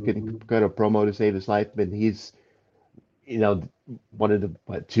his life. He couldn't Mm-hmm. cut a promo to save his life, and he's you know one of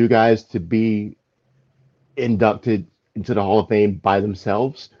the two guys to be inducted into the Hall of Fame by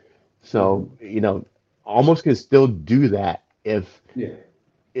themselves. So Mm-hmm. almost can still do that Yeah.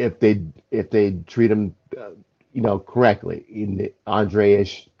 if they if they treat him correctly in the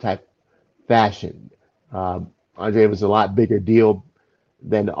Andre-ish type fashion. Andre was a lot bigger deal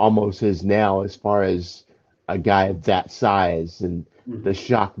than almost is now as far as a guy of that size and the Mm-hmm.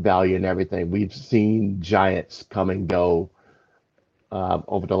 shock value and everything. We've seen giants come and go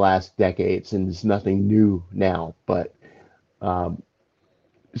over the last decades, and it's nothing new now. But um,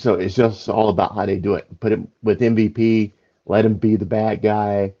 so it's just all about how they do it. Put him with MVP, let him be the bad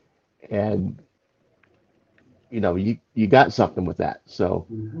guy, and you got something with that. So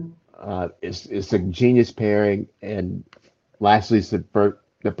Mm-hmm. it's a genius pairing, and Lashley's the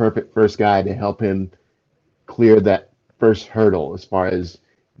perfect first guy to help him clear that first hurdle as far as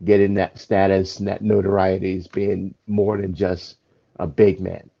getting that status and that notoriety as being more than just a big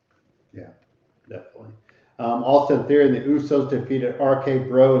man. Yeah, definitely. Austin Theory and the Usos defeated RK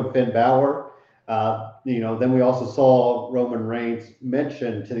Bro and Finn Balor. Then we also saw Roman Reigns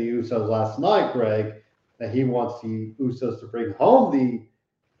mention to the Usos last night, Greg, that he wants the Usos to bring home the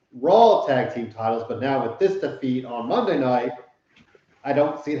Raw tag team titles. But now with this defeat on Monday night, I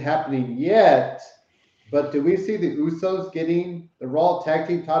don't see it happening yet. But do we see the Usos getting the Raw tag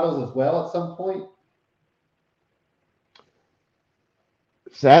team titles as well at some point?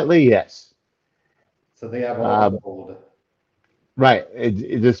 Sadly, yes. So they have all the Um, gold. right.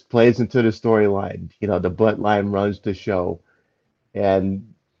 It just plays into the storyline. The bloodline runs the show,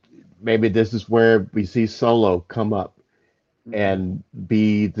 and maybe this is where we see Solo come up Mm-hmm. and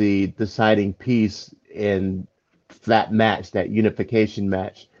be the deciding piece in that match, that unification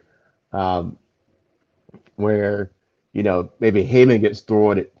match, um, where maybe Heyman gets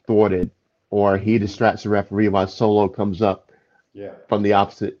thwarted, or he Mm-hmm. distracts the referee while Solo comes up Yeah. from the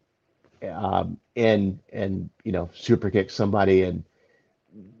opposite end and super kicks somebody, and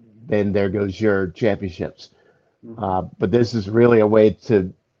then there goes your championships. Mm-hmm. But this is really a way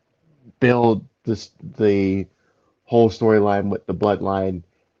to build the whole storyline with the bloodline.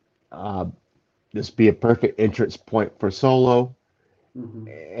 Uh, this be a perfect entrance point for Solo, Mm-hmm.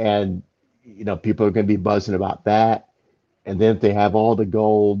 and people are going to be buzzing about that. And then if they have all the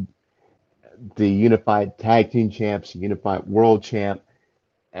gold, the unified tag team champs, unified world champ,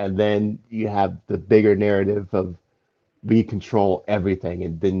 and then you have the bigger narrative of we control everything,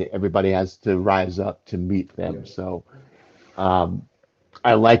 and then everybody has to rise up to meet Yeah. them. So um,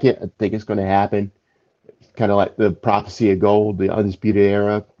 I like it. I think it's going to happen. It's kind of like the prophecy of gold, the undisputed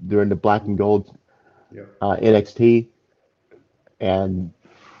era during the black and gold Yeah. NXT. And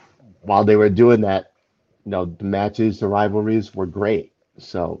while they were doing that, the matches, the rivalries were great.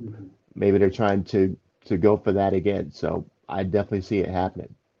 So Mm-hmm. maybe they're trying to go for that again. So I definitely see it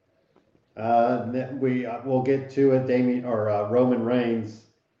happening. Then we will get to it. Damien or Roman Reigns.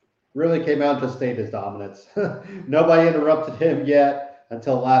 really came out to state his dominance. Nobody interrupted him yet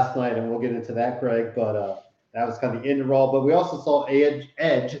until last night, and we'll get into that, Greg. But that was kind of the end of Raw. But we also saw Edge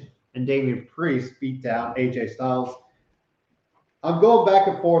and Damian Priest beat down AJ Styles. I'm going back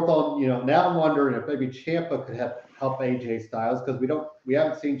and forth on, now I'm wondering if maybe Ciampa could help AJ Styles because we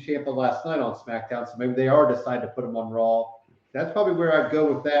haven't seen Ciampa last night on SmackDown, so maybe they are deciding to put him on Raw. That's probably where I'd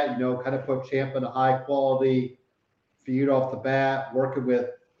go with that, kind of put Ciampa in a high quality feud off the bat, working with,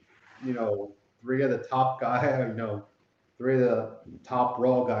 three of the top guys, three of the top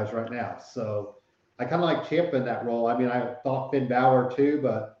Raw guys right now. So I kind of like Ciampa in that role. I mean, I thought Finn Balor too,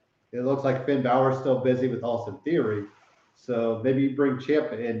 but it looks like Finn Balor's still busy with Austin Theory. So maybe you bring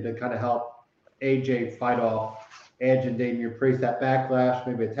Ciampa in to kind of help AJ fight off Edge and Damian Priest at Backlash,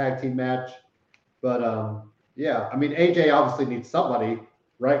 maybe a tag team match. But yeah, I mean, AJ obviously needs somebody,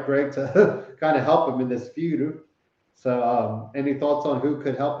 right, Greg, to kind of help him in this feud. So any thoughts on who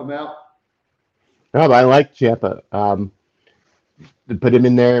could help him out? No, but I like Ciampa. To put him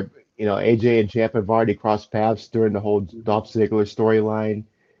in there, AJ and Ciampa have already crossed paths during the whole Dolph Ziggler storyline.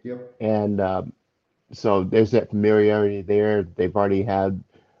 Yep. And so there's that familiarity there. They've already had,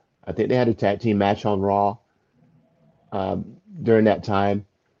 I think they had a tag team match on Raw during that time.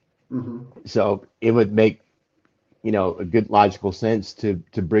 Mm-hmm. So it would make, a good logical sense to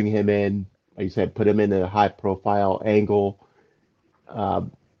bring him in, like you said, put him in a high profile angle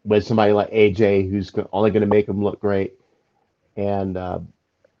with somebody like AJ who's only going to make him look great, and have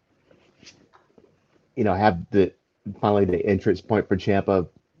finally the entrance point for Ciampa,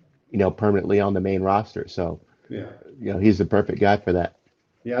 permanently on the main roster. So yeah, he's the perfect guy for that.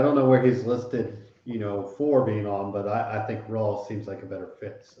 Yeah, I don't know where he's listed, for being on, but I think Raw seems like a better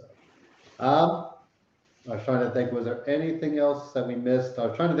fit. So, I was trying to think, was there anything else that we missed? I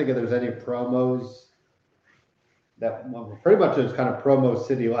was trying to think if there's any promos pretty much it was kind of promo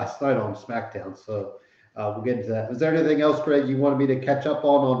city last night on SmackDown. So we'll get into that. Was there anything else, Greg, you wanted me to catch up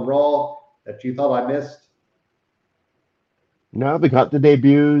on Raw that you thought I missed? No, we got the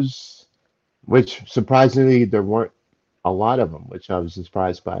debuts, which surprisingly there weren't a lot of them, which I was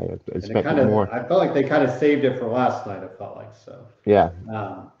surprised by. I expected more. I felt like they kind of saved it for last night. I felt like so. Yeah.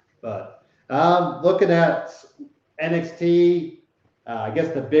 But looking at NXT, I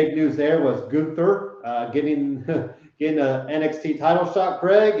guess the big news there was Gunther getting getting an NXT title shot,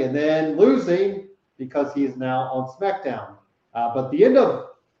 Greg, and then losing because he is now on SmackDown. But the end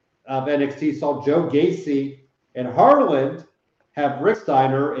of NXT saw Joe Gacy and Harland have Rick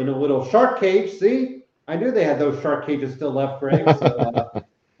Steiner in a little shark cage. See, I knew they had those shark cages still left, Greg. So,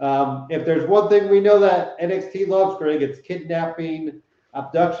 if there's one thing we know that NXT loves, Greg, it's kidnapping,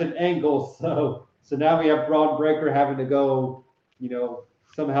 abduction angles. So now we have Braun Breaker having to go,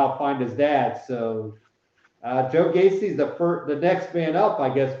 somehow find his dad. So Joe Gacy's the next man up, I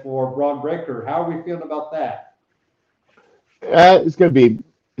guess, for Braun Breaker. How are we feeling about that? It's gonna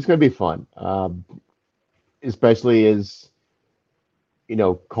be fun, especially as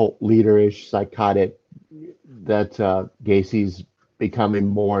cult leaderish, psychotic. That Gacy's becoming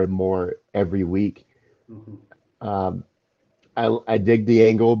more and more every week. Mm-hmm. I dig the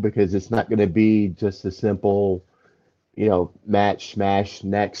angle because it's not going to be just a simple, match, smash,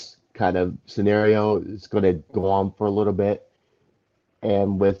 next kind of scenario. It's going to go on for a little bit.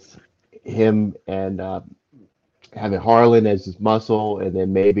 And with him and having Harlan as his muscle, and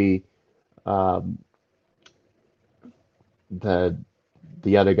then maybe the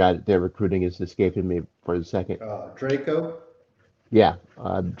other guy that they're recruiting is escaping me for a second. Draco? Yeah,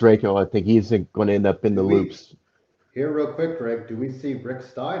 Draco. I think he's going to end up in the loops. Here, real quick, Greg, do we see Rick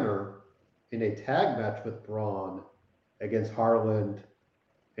Steiner in a tag match with Braun against Harland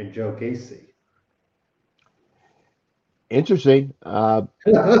and Joe Gacy? Interesting. I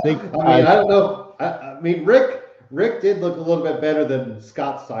don't know. I mean, Rick did look a little bit better than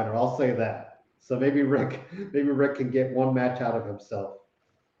Scott Steiner. I'll say that. So maybe Rick can get one match out of himself.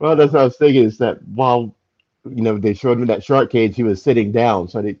 Well, that's what I was thinking. Is that while they showed him that shark cage, he was sitting down,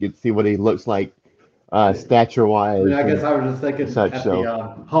 so they could see what he looks like. Stature-wise. I mean, I guess I was just thinking at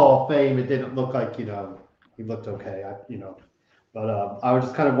the Hall of Fame, it didn't look like, he looked okay, But I was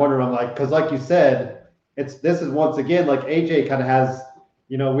just kind of wondering, I'm like, because like you said, this is once again, like AJ kind of has,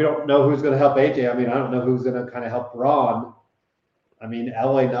 we don't know who's going to help AJ. I mean, I don't know who's going to kind of help Braun. I mean,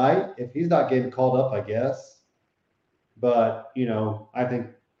 LA Knight, if he's not getting called up, I guess. But, I think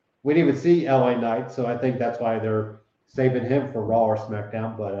we didn't even see LA Knight, so I think that's why they're saving him for Raw or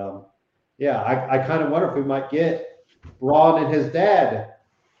SmackDown. But, yeah, I kind of wonder if we might get Braun and his dad.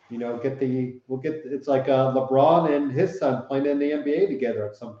 It's like LeBron and his son playing in the NBA together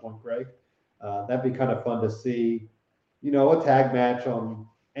at some point, Greg. That'd be kind of fun to see. A tag match on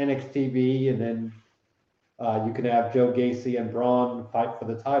NXTV, and then you can have Joe Gacy and Braun fight for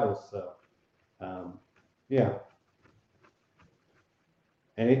the titles. So, yeah.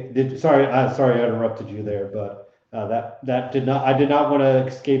 And sorry, I interrupted you there, but that did not, I did not want to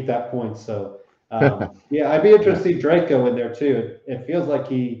escape that point. So, yeah, I'd be interested to see Draco in there too. It feels like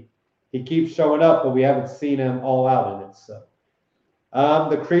he keeps showing up, but we haven't seen him all out in it. So,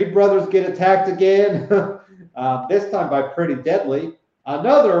 the Creed brothers get attacked again, this time by Pretty Deadly,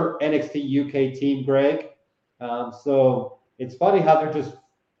 another NXT UK team, Greg. So it's funny how they're just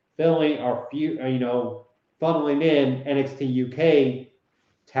filling funneling in NXT UK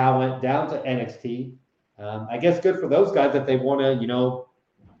talent down to NXT. I guess good for those guys if they want to,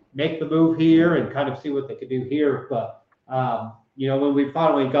 make the move here and kind of see what they could do here. But, when we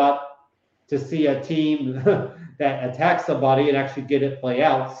finally got to see a team that attacks somebody and actually get it play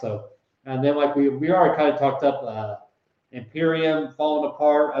out. So, and then like we already kind of talked up, Imperium falling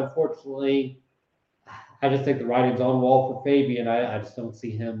apart. Unfortunately, I just think the writing's on the wall for Fabian. I just don't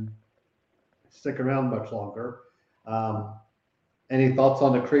see him stick around much longer. Any thoughts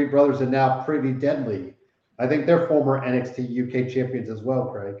on the Creed brothers and now Pretty Deadly? I think they're former NXT UK champions as well,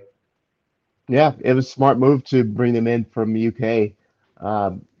 Craig. Yeah, it was a smart move to bring them in from UK.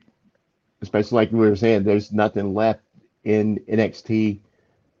 Especially like we were saying, there's nothing left in NXT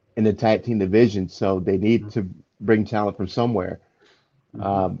in the tag team division, so they need to bring talent from somewhere.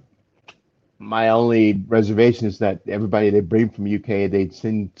 My only reservation is that everybody they bring from UK, they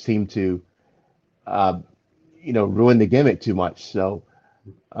seem to, ruin the gimmick too much. So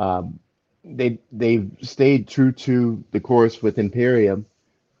they've stayed true to the course with Imperium.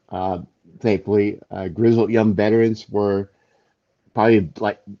 Thankfully, Grizzled Young Veterans were probably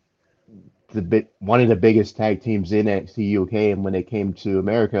like one of the biggest tag teams in NXT UK, and when they came to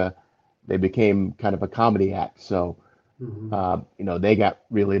America, they became kind of a comedy act. So, they got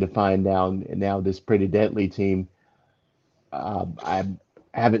really defined down, and now this Pretty Deadly team. I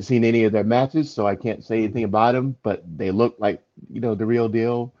haven't seen any of their matches, so I can't say anything about them, but they look like the real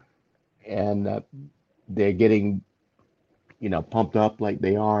deal, and they're getting pumped up like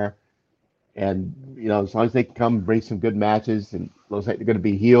they are, and as long as they can come and bring some good matches, and looks like they're going to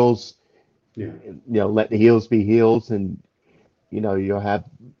be heels. Yeah. Let the heels be heels, and you'll have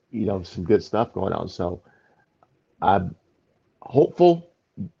some good stuff going on. So I'm hopeful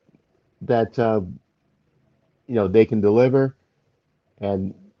that they can deliver,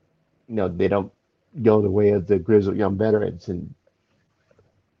 and they don't go the way of the Grizzled Young Veterans, and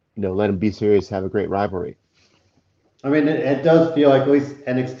let them be serious, have a great rivalry. I mean, it does feel like at least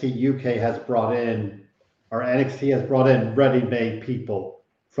NXT UK has brought in, or NXT has brought in ready-made people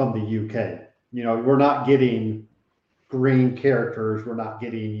from the UK. We're not getting green characters. We're not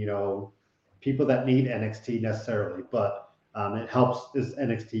getting, people that need NXT necessarily, but it helps this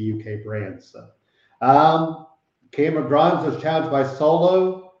NXT UK brand. So, Cameron Grimes was challenged by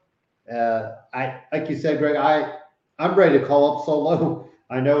Solo. Like you said, Greg, I'm ready to call up Solo.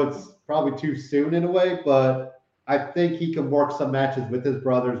 I know it's probably too soon in a way, but I think he can work some matches with his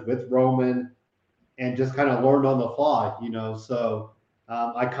brothers, with Roman, and just kind of learn on the fly, So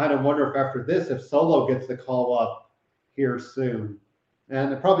I kind of wonder if after this, if Solo gets the call up here soon,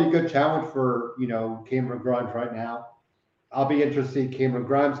 and probably a good challenge for, Cameron Grimes right now. I'll be interested to see Cameron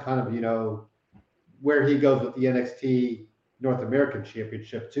Grimes kind of, where he goes with the NXT North American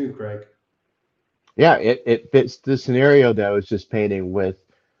Championship too, Craig. Yeah, it fits the scenario that I was just painting with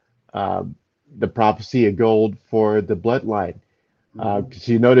the prophecy of gold for the bloodline. Because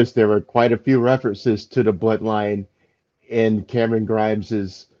you notice there were quite a few references to the bloodline in Cameron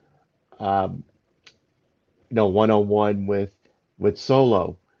Grimes's one-on-one with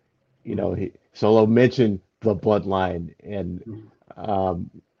Solo. Solo mentioned the bloodline, and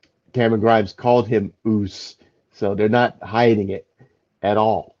Cameron Grimes called him Oos, so they're not hiding it at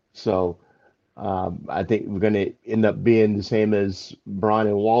all. So I think we're going to end up being the same as Braun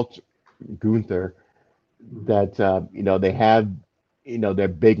and Gunther, that they have their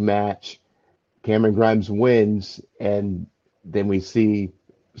big match. Cameron Grimes wins, and then we see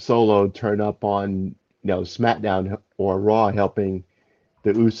Solo turn up on SmackDown or Raw, helping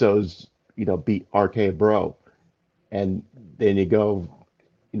the Usos beat RK Bro, and then you go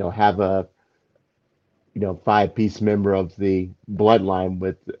have a 5-piece member of the bloodline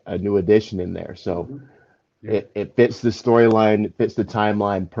with a new addition in there. So it fits the storyline, it fits the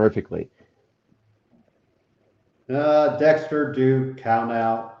timeline perfectly. Dexter, Duke, count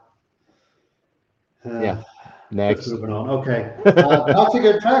out. Next. Moving on. Okay. Toxic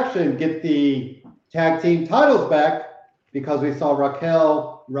Attraction get the tag team titles back because we saw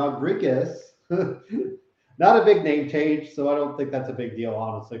Raquel Rodriguez. not a big name change, so I don't think that's a big deal,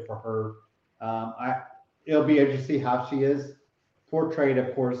 honestly, for her. I It'll be interesting to see how she is portrayed,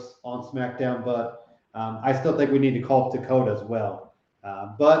 of course, on SmackDown, but I still think we need to call up Dakota as well.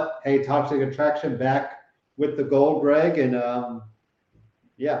 But hey, Toxic Attraction back with the gold, Greg, and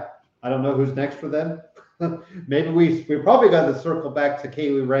yeah, I don't know who's next for them. Maybe we probably got to circle back to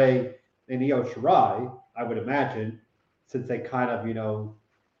Kaylee Ray and Io Shirai, I would imagine, since they kind of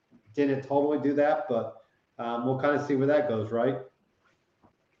didn't totally do that, but we'll kind of see where that goes, right?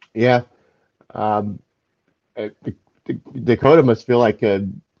 Yeah. Um, Dakota must feel like a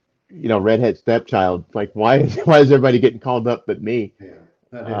redhead stepchild. Like, why is everybody getting called up but me? Yeah,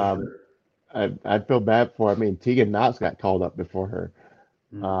 that is Um, true. I feel bad for her. I mean, Tegan Knox got called up before her.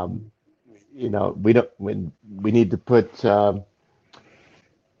 Um, Mhm. we don't when we need to put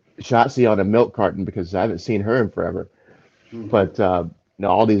Shotzi on a milk carton because I haven't seen her in forever. Mhm. But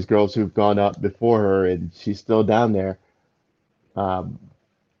all these girls who've gone up before her and she's still down there. Um,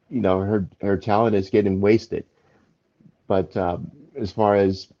 her talent is getting wasted. But as far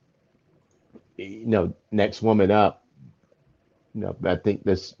as next woman up, I think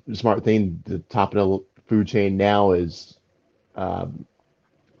this smart thing, the top of the food chain now is um,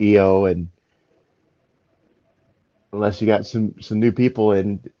 EO, and unless you got some new people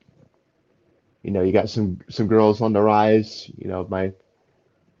and you got some girls on the rise, my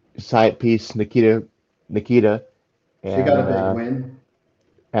side piece Nikita, She got a and big win.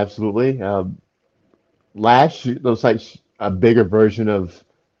 absolutely Lash looks like a bigger version of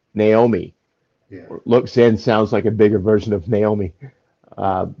Naomi. Yeah. Or looks and sounds like a bigger version of Naomi.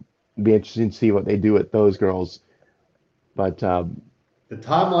 Uh, be interesting to see what they do with those girls. But The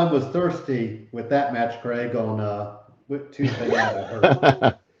timeline was thirsty with that match, Greg, on Tuesday night, I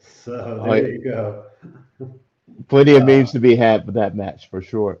heard. So oh, there yeah, you go. plenty of Uh, memes to be had for that match for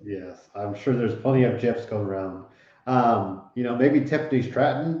sure. yes, I'm sure there's plenty of GIFs going around. Maybe Tiffany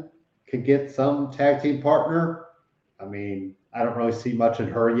Stratton could get some tag team partner. I mean, I don't really see much in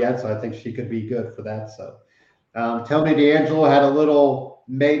her yet, so I think she could be good for that. So Tony D'Angelo had a little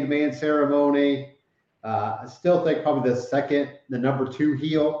made man ceremony. I still think probably the number two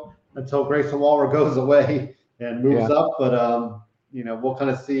heel until Grayson Waller goes away and moves Yeah, up. But we'll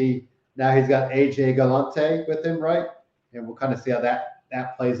kind of see. Now he's got AJ Galante with him, right? And we'll kind of see how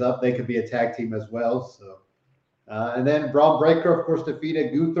that plays up. They could be a tag team as well. So and then Braun Breaker, of course,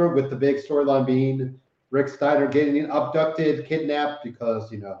 defeated Gunther with the big storyline being Rick Steiner getting abducted, kidnapped,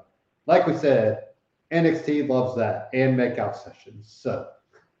 because, like we said, NXT loves that and makeout sessions. So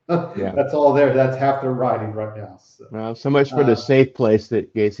yeah. that's all there. That's half their writing right now. So Well, so much for the uh, safe place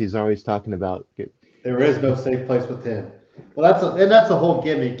that Gacy's always talking about. there is no safe place with him. Well, that's a whole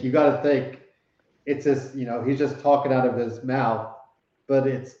gimmick. You got to think it's just, he's just talking out of his mouth, but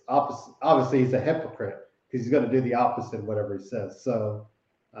it's opposite. Obviously, he's a hypocrite because he's going to do the opposite of whatever he says. So,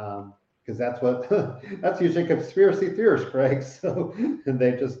 because that's what that's usually conspiracy theorists, Craig. So, and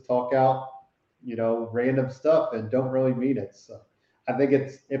they just talk out, random stuff and don't really mean it. So, I think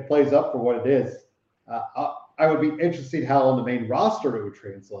it plays up for what it is. I would be interested how on the main roster it would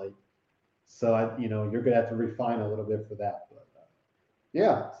translate. So, you're going to have to refine a little bit for that. But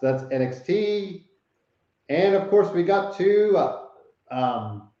yeah, so that's NXT. And of course, we got to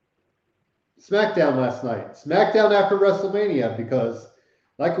SmackDown last night. SmackDown after WrestleMania, because,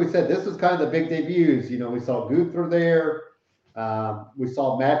 like we said, this was kind of the big debuts. We saw Gunther there. We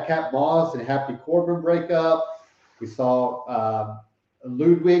saw Madcap Moss and Happy Corbin break up. We saw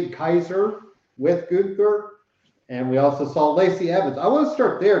Ludwig Kaiser with Gunther. And we also saw Lacey Evans. I want to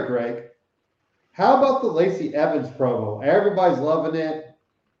start there, Greg. How about the Lacey Evans promo? Everybody's loving it.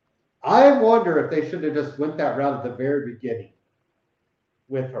 I wonder if they should have just went that route at the very beginning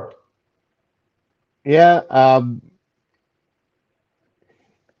with her. Yeah,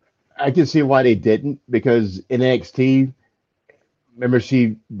 I can see why they didn't because in NXT, remember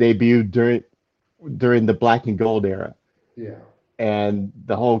she debuted during the Black and Gold era, Yeah. and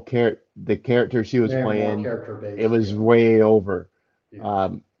the character she was They're more playing, character it based. was Yeah. way over. Yeah.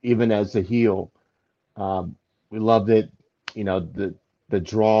 Even as a heel, um, we loved it. The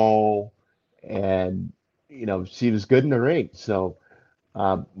drawl, and she was good in the ring. So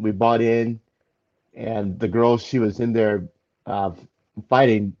we bought in, and the girls she was in there uh,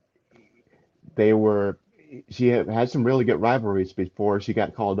 fighting, they were. She had some really good rivalries before she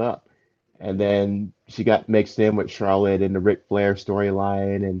got called up, and then she got mixed in with Charlotte and the Ric Flair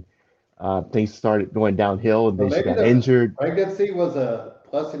storyline, and things started going downhill, and So then she maybe got the injured. pregnancy was a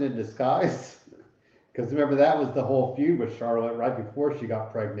blessing in disguise. Because remember, that was the whole feud with Charlotte right before she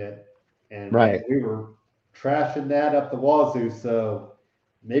got pregnant. And man, Right. we were trashing that up the wazoo. So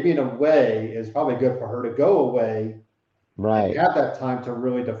maybe in a way it's probably good for her to go away and Right. have that time to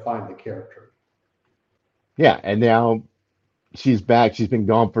really define the character. Yeah. And now she's back. She's been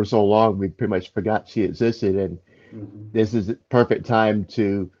gone for so long, we pretty much forgot she existed. And Hmm. this is the perfect time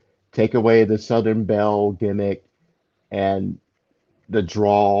to take away the Southern Belle gimmick and the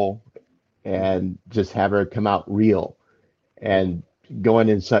drawl and just have her come out real and going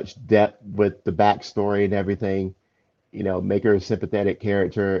in such depth with the backstory and everything, make her a sympathetic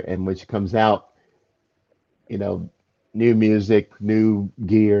character. And when she comes out, you know, new music, new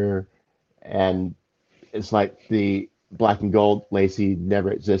gear, and it's like the black and gold Lacey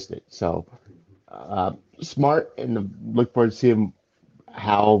never existed. So smart, and look forward to seeing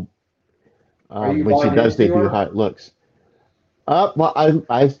how Are you when she buying does into debut, how her? it looks. Well,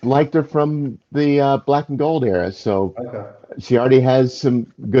 I liked her from the black and gold era, so Okay. she already has some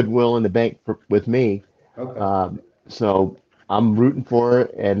goodwill in the bank with me. Okay. So I'm rooting for her,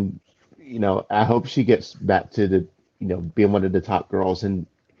 and I hope she gets back to the being one of the top girls in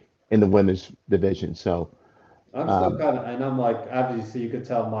the women's division. So I'm still um, kind of, and I'm like, obviously you could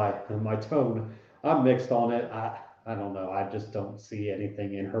tell my tone. I'm mixed on it. I don't know. I just don't see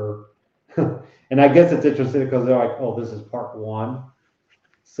anything in her. And I guess it's interesting because they're like, oh, this is part one.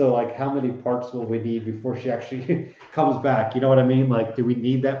 So like, how many parts will we need before she actually comes back? You know what I mean? Like, do we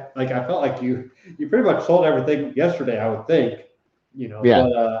need that? Like, I felt like you pretty much sold everything yesterday. I would think, yeah,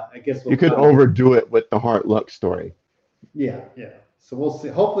 but I guess you we'll could kind of overdo it with the Heart Luck story. yeah, yeah. So we'll see.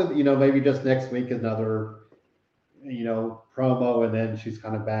 Hopefully, maybe just next week another promo, and then she's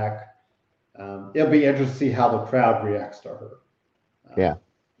kind of back. It'll be interesting to see how the crowd reacts to her. Yeah. Um,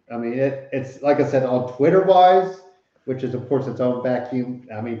 I mean, it's like I said on Twitter wise, which is of course its own vacuum.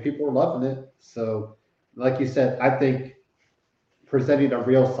 I mean, people are loving it. So, like you said, I think presenting a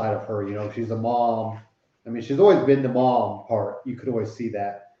real side of her. She's a mom. I mean, she's always been the mom part. You could always see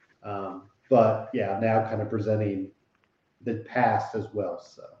that. But yeah, now kind of presenting the past as well.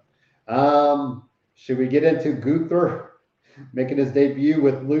 So, should we get into Gunther making his debut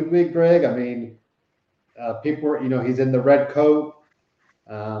with Ludwig, Greg? I mean, people were, he's in the red coat.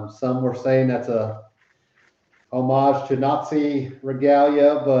 Some were saying that's a homage to Nazi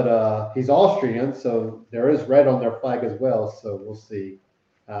regalia, but he's Austrian, so there is red on their flag as well. So we'll see.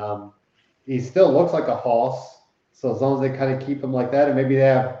 Um, he still looks like a hoss. So as long as they kind of keep him like that, and maybe they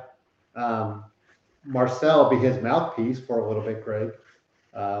have um, Marcel be his mouthpiece for a little bit, Greg.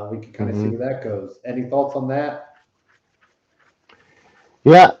 We can kind of see hmm where that goes. Any thoughts on that?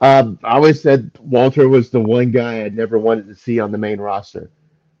 Yeah. I always said Walter was the one guy I never wanted to see on the main roster.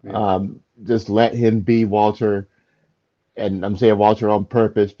 Yeah, Just let him be Walter, and I'm saying Walter on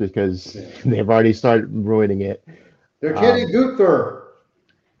purpose because yeah. they've already started ruining it. They're chanting Um, Gunther.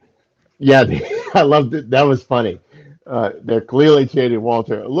 yeah, I loved it. That was funny. They're clearly chanting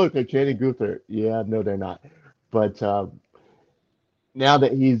Walter. Look, they're chanting Gunther. Yeah, no, they're not. But now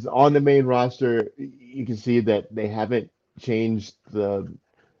that he's on the main roster, you can see that they haven't changed the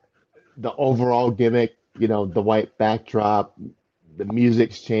overall gimmick. The white backdrop, the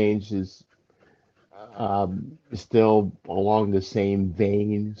music's changed is still along the same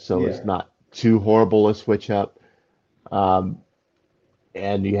vein, so it's Yeah. not too horrible a switch up. Um,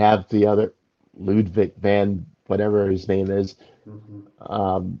 and you have the other Ludwig van, whatever his name is, Hmm.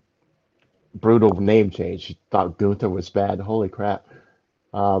 um, brutal name change. You thought Gunther was bad. Holy crap.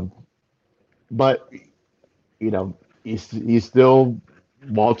 Um, but, he's still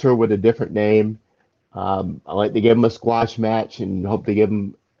Walter with a different name. I like to give him a squash match and hope to give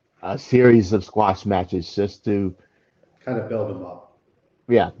him a series of squash matches just to, Kind of build him up.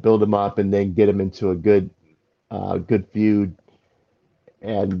 yeah, build him up and then get him into a good feud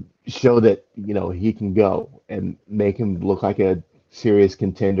and show that he can go and make him look like a serious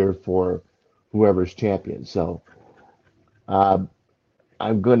contender for whoever's champion. So um,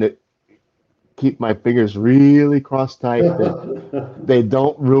 I'm going to keep my fingers really crossed tight that they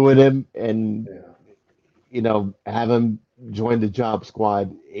don't ruin him and Yeah. have him join the job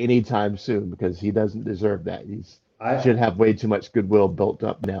squad anytime soon because he doesn't deserve that. He's I should have way too much goodwill built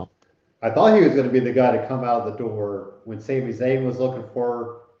up now. I thought he was going to be the guy to come out of the door when Sami Zayn was looking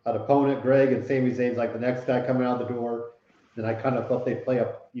for an opponent, Greg, and Sami Zayn's like the next guy coming out the door. And I kind of thought they'd play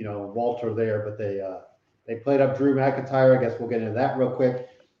up, Walter there, but they played up Drew McIntyre. I guess we'll get into that real quick.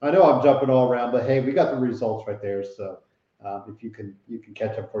 I know I'm jumping all around, but hey, we got the results right there. So if you can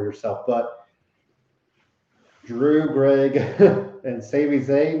catch up for yourself. But Drew, Greg, and Sami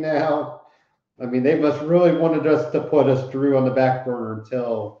Zayn now. I mean, they must really wanted us to put us Drew on the back burner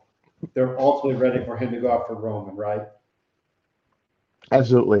until they're ultimately ready for him to go out for Roman, right?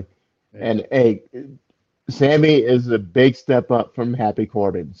 Absolutely. Yeah. And hey, Sammy is a big step up from Happy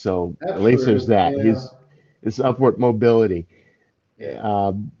Corbin, so at That's least there's true. that. Yeah. It's upward mobility. Yeah.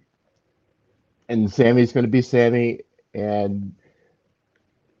 Um, and Sammy's going to be Sammy, and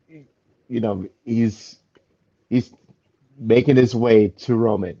he's making his way to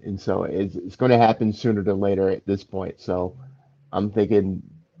Roman, and so it's going to happen sooner than later at this point. So I'm thinking,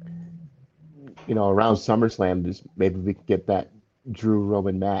 around SummerSlam, just maybe we could get that Drew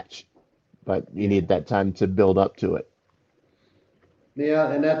Roman match, but you Yeah. need that time to build up to it.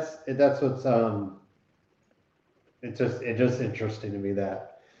 Yeah, and that's what's it's just interesting to me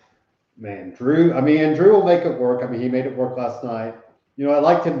that man, Drew. I mean, and Drew will make it work. I mean, he made it work last night. I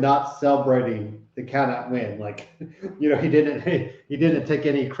liked him not celebrating the count out win. Like, he didn't take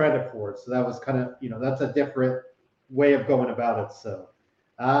any credit for it. So that was kind of, that's a different way of going about it. So,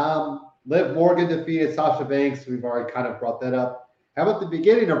 Liv Morgan defeated Sasha Banks. We've already kind of brought that up. How about the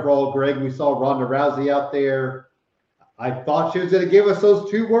beginning of Raw, Greg? We saw Ronda Rousey out there. I thought she was going to give us those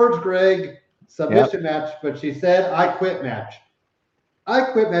two words, Greg, Yep. submission match, but she said, I quit match. I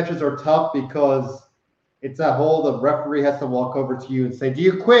quit matches are tough because it's that whole the referee has to walk over to you and say, "Do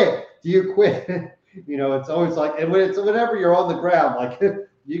you quit? Do you quit?" It's always like, and whenever you're on the ground, like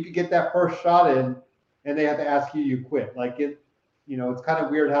you could get that first shot in, and they have to ask you, "You quit?" Like it's kind of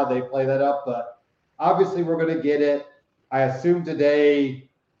weird how they play that up, but obviously we're going to get it. I assume today,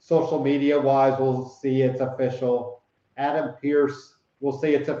 social media wise, we'll see it's official. Adam Pierce will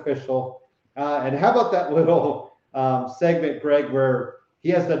say it's official. And how about that little segment, Greg, where he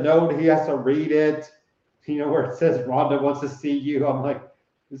has the note, he has to read it, where it says Ronda wants to see you. I'm like,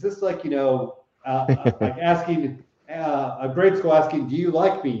 is this like, like asking a grade school asking, do you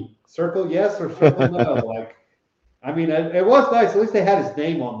like me? Circle yes or circle no? Like, I mean, it was nice. At least they had his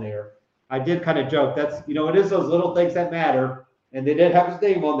name on there. I did kind of joke. That's, it is those little things that matter. And they did have his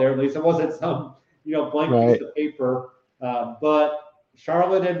name on there. At least it wasn't some, blank piece Right. of paper. But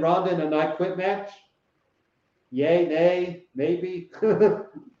Charlotte and Ronda in a night quit match, yay, nay, maybe.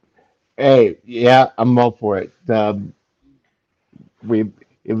 Hey, yeah, I'm all for it. We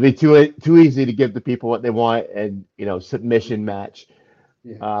It'd be too easy to give the people what they want and submission match.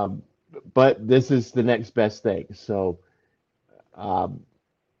 Yeah. Um, but this is the next best thing. So um,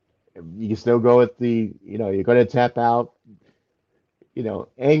 you can still go with you're going to tap out,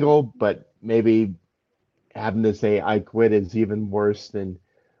 angle, but maybe having to say I quit is even worse than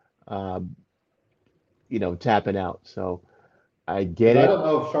um, tapping out. So I get Because I it. don't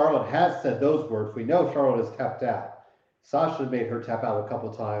know if Charlotte has said those words. We know Charlotte has tapped out. Sasha made her tap out a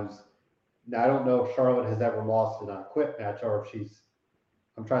couple times. Now I don't know if Charlotte has ever lost in a quit match or if she's.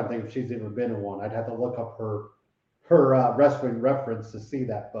 I'm trying to think if she's even been in one. I'd have to look up her wrestling reference to see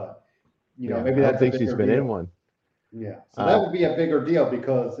that, but Yeah, maybe I don't that's a think she's bigger been in deal. one. Yeah, so that Uh, would be a bigger deal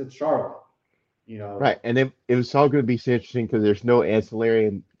because it's Charlotte. You know, right, and it was all going to be so interesting because there's no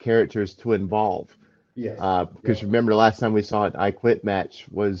ancillary characters to involve. yes, Because yep, remember the last time we saw an I Quit match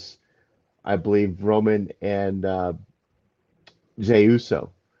was, I believe, Roman and Jey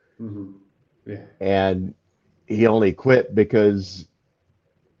Uso, hmm yeah. and he only quit because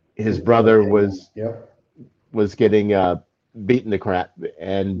his His brother brother came in. Yep. was getting beaten to crap,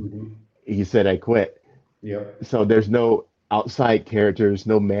 and hmm he said, "I quit." Yep. So there's no outside characters,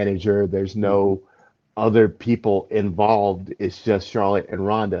 no manager, there's hmm no other people involved. It's just Charlotte and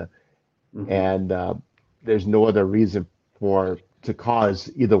Ronda, hmm and there's no other reason for to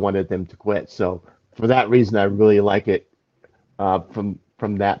cause either one of them to quit. So for that reason, I really like it from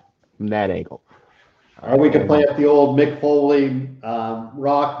that angle. Or we could play And up the old Mick Foley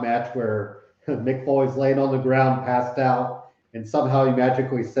Rock match where Mick Foley's laying on the ground, passed out, and somehow he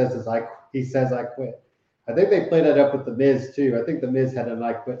magically he says I quit. I think they played that up with the Miz too. I think the Miz had an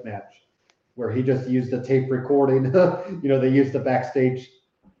I quit match where he just used a tape recording. They used the backstage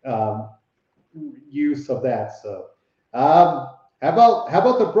um, use of that. So, how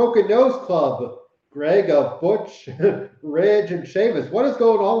about the Broken Nose Club, Greg, of Butch, Ridge, and Sheamus? What is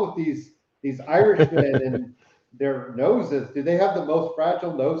going on with these Irishmen and their noses? Do they have the most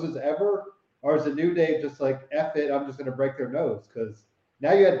fragile noses ever, or is the New Day just like F it? I'm just going to break their nose because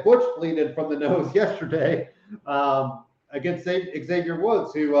now you had Butch bleeding from the nose yesterday against Xavier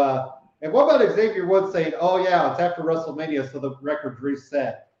Woods, who. And what about Xavier Woods saying, "Oh yeah, it's after WrestleMania, so the record's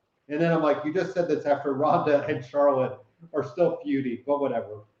reset"? And then I'm like, you just said this after Ronda and Charlotte are still feuding, but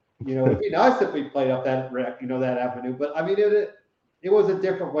whatever. It'd be nice if we played up that avenue. But I mean, it was a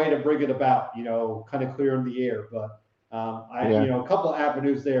different way to bring it about. Kind of clear in the air. But yeah, a couple of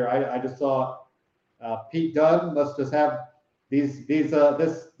avenues there. I just thought Pete Dunne must just have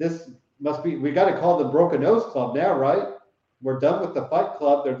this must be. We got to call them Broken Nose Club now, right? We're done with the Fight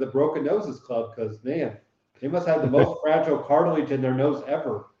Club. They're the Broken Noses Club because man. They must have the most fragile cartilage in their nose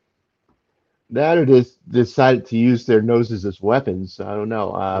ever. That or just decided to use their noses as weapons. I don't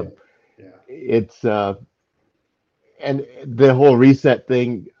know. Yeah, yeah. It's and the whole reset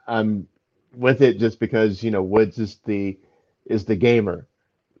thing. I'm with it just because Woods is the gamer.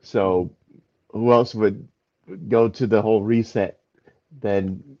 Mhm. So who else would go to the whole reset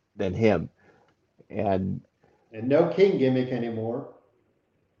than him? And And no king gimmick anymore.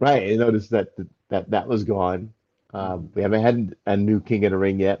 right, I noticed that was gone. Mhm. We haven't had a new King of the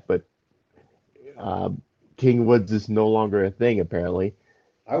Ring yet, but um, King Woods is no longer a thing apparently.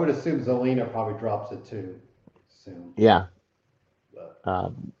 I would assume Zelina probably drops it too soon. Yeah. But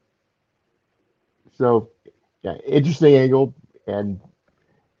Um, so yeah, interesting angle, and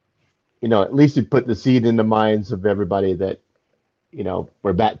at least it put the seed in the minds of everybody that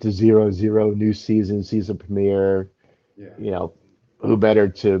we're back to 0-0, new season premiere. yeah. You know, who better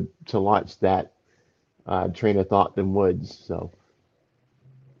to launch that train of thought than Woods? So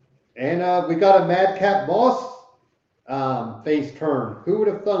And we got a Madcap Moss face turn. Who would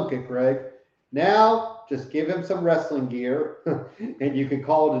have thunk it, Greg? Now, just give him some wrestling gear, and you can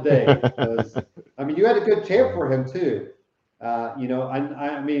call it a day. Because I mean, you had a good champ for him too.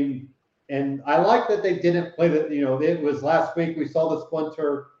 I mean, and I like that they didn't play the. It was last week we saw the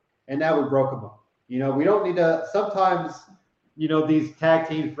splinter, and now we broke them up. We don't need to. Sometimes, these tag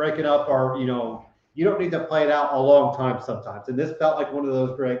teams breaking up are, you don't need to play it out a long time sometimes. And this felt like one of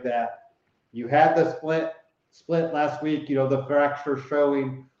those, Greg, that you had the split last week, the fracture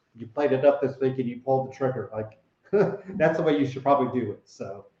showing. You played it up this week and you pulled the trigger. Like that's the way you should probably do it.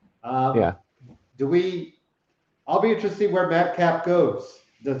 So, yeah, do we? I'll be interested to see where Madcap goes.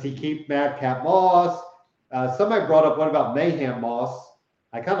 Does he keep Madcap Moss? Somebody brought up what about Mayhem Moss?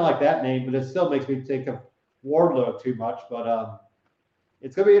 I kind of like that name, but it still makes me think of Wardlow too much. But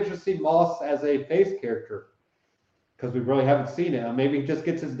it's going to be interesting Moss as a face character because we really haven't seen it. Maybe he just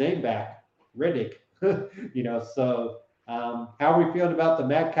gets his name back, Riddick. So how are we feeling about the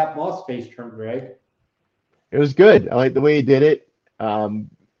Madcap Moss face turn, Greg? it was good. I like the way he did it.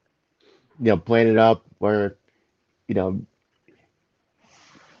 Playing it up where you know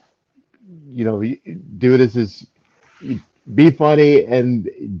do it be funny and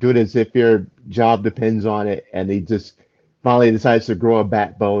do it as if your job depends on it. And he just finally decides to grow a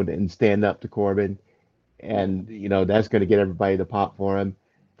backbone and stand up to Corbin, and that's going to get everybody to pop for him.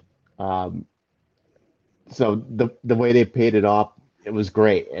 Um, so the way they paid it off, it was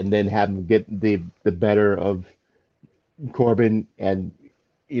great, and then have him get the better of Corbin, and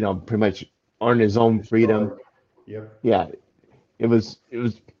pretty much earn his own freedom. Destroyed. Yep. Yeah, it was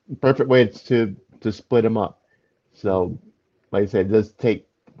a perfect way to split him up. So, like I said, it does take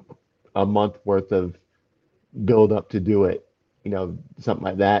a month worth of build up to do it. Something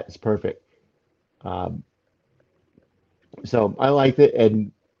like that is perfect. Um, so I liked it,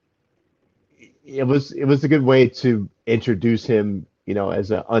 and it was a good way to introduce him,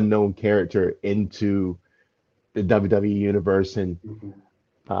 as an unknown character into the WWE universe, and Mhm.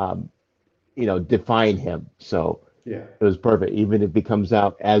 um, define him. So Yeah. it was perfect. Even if he comes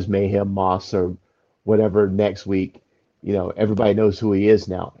out as Mayhem Moss or whatever next week, everybody knows who he is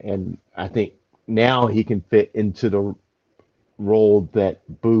now. And I think now he can fit into the role that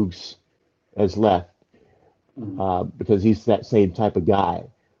Boogs has left, Mhm. because he's that same type of guy.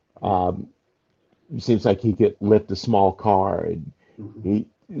 Yeah. Um, it seems like he could lift a small car, and Mhm. he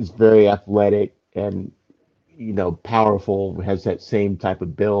is very athletic and powerful, has that same type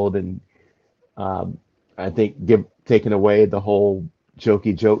of build. And um, I think taking away the whole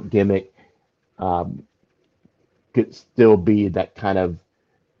jokey joke gimmick, um, could still be that kind of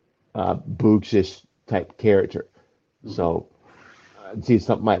Boogs type character. Mhm. So I see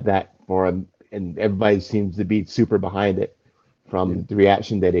something like that for him, and everybody seems to be super behind it Yeah. from the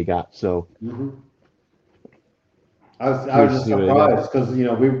reaction that he got. So Mhm. I was curious to just see where they go. surprised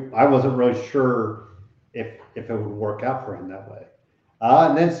because I wasn't really sure if it would work out for him that way.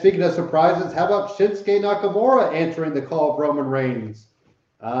 And then speaking of surprises, how about Shinsuke Nakamura answering the call of Roman Reigns?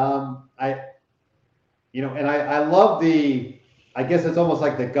 I and I love I guess it's almost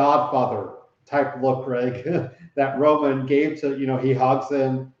like the Godfather type look, Greg, that Roman gave to, he hugs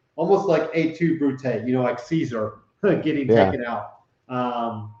him almost like A2 Brute, like Caesar getting Yeah, taken out.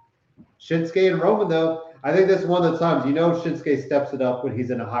 Um, Shinsuke and Roman, though, I think this is one of the times, Shinsuke steps it up when he's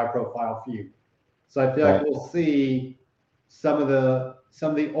in a high profile feud. So I feel like right. we'll see some of the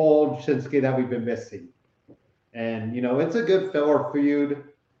old Shinsuke that we've been missing. And, it's a good filler feud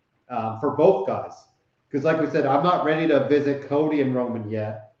for both guys. Because, like we said, I'm not ready to visit Cody and Roman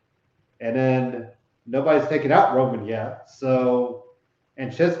yet. And then nobody's taken out Roman yet. So,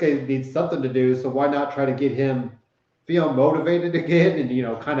 and Shinsuke needs something to do. So why not try to get him feel motivated again?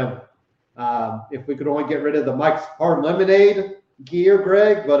 And kind of if we could only get rid of the Mike's Hard Lemonade gear,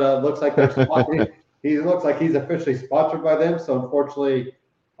 Greg, but looks like they're he looks like he's officially sponsored by them. So unfortunately,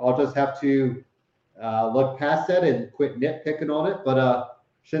 I'll just have to look past that and quit nitpicking on it. But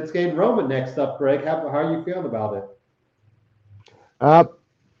Shinsuke and Roman next up, Greg. How are you feeling about it? Uh,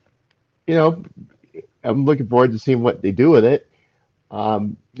 you know, I'm looking forward to seeing what they do with it.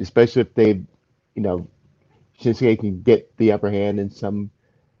 Especially if they, you know, Shinsuke can get the upper hand in some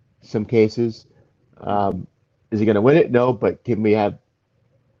cases. Um, is he going to win it? No, but can we have,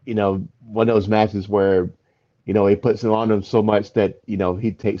 one of those matches where, he puts it on him so much that,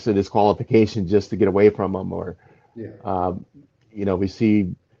 he takes a disqualification just to get away from him, or, Yeah. um, we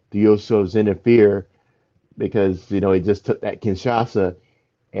see the Usos interfere because, he just took that Kinshasa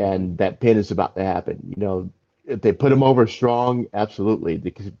and that pin is about to happen. If they put him over strong, absolutely.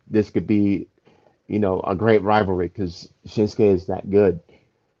 This could be, a great rivalry because Shinsuke is that good.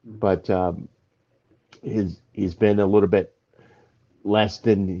 But he's been a little bit less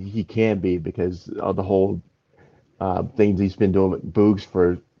than he can be because of the whole things he's been doing with Boogs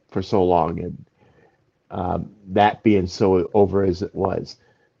for so long, and that being so over as it was.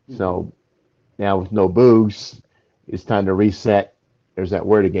 So now with no Boogs, it's time to reset. There's that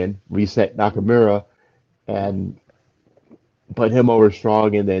word again, reset Nakamura, and put him over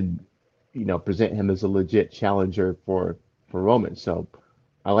strong, and then present him as a legit challenger for Roman. So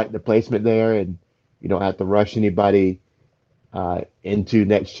I like the placement there, and you don't have to rush anybody into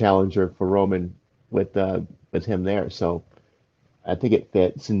next challenger for Roman with him there. So I think it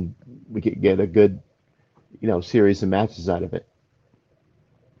fits, and we could get a good series of matches out of it.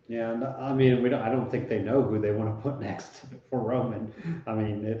 Yeah, and I mean, I don't think they know who they want to put next for Roman. I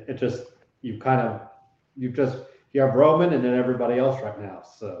mean, it just you kind of you just you have Roman and then everybody else right now.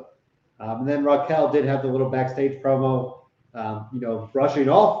 So, and then Raquel did have the little backstage promo, brushing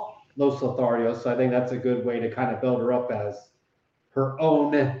off Los Lotharios. So I think that's a good way to kind of build her up as her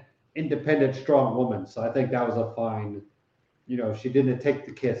own independent, strong woman. So I think that was a fine. She didn't take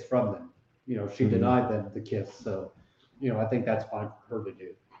the kiss from them. She denied them the kiss. So, I think that's fine for her to do.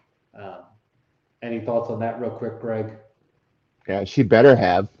 Um, any thoughts on that, real quick, Greg? Yeah, she better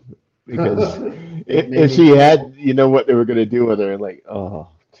have, because It made if me she feel. had, what they were going to do with her, like, oh.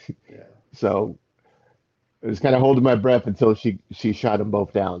 Yeah, So I was kind of holding my breath until she shot them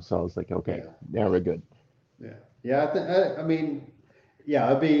both down. So I was like, okay, yeah, now we're good. yeah, yeah. I mean, yeah,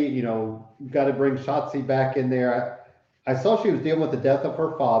 it'd be you've got to bring Shotzi back in there. I saw she was dealing with the death of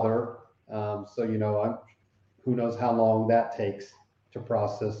her father, so who knows how long that takes to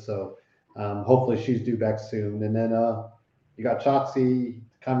process. So hopefully she's due back soon. And then you got Shotzi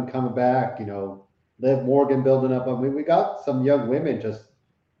coming back. Liv Morgan building up. I mean, we got some young women just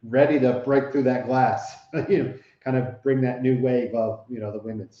ready to break through that glass. Kind of bring that new wave of the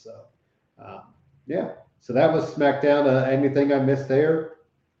women. So um, yeah. So that was SmackDown. Anything I missed there?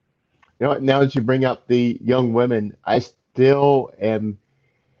 Now that you bring up the young women, I still am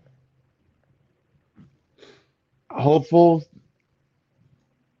hopeful.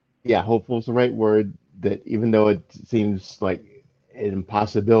 Yeah, hopeful is the right word. That even though it seems like an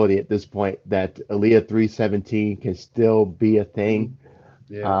impossibility at this point, that Aaliyah 317 can still be a thing.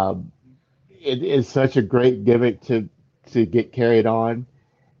 Yeah. Um, it is such a great gimmick to get carried on,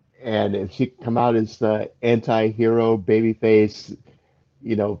 and if she come out as the anti-hero babyface,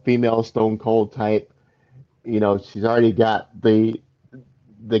 female Stone Cold type, she's already got the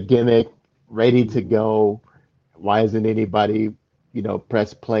gimmick ready to Mhm. go. Why isn't anybody,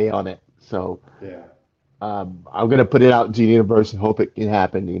 press play on it? So Yeah. I'm gonna put it out into the universe and hope it can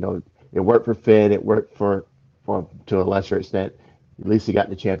happen. It worked for Finn, it worked for to a lesser extent. At least he got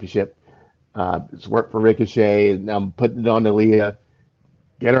the championship. It's worked for Ricochet, and I'm putting it on Aaliyah.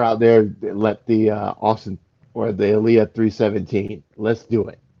 Get her out there and let the Austin or the Aaliyah 317. Let's do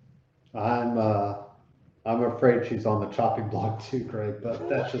it. I'm uh I'm afraid she's on the chopping block too, Greg, but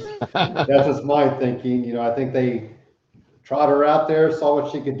that's just my thinking. I think they trot her out there, saw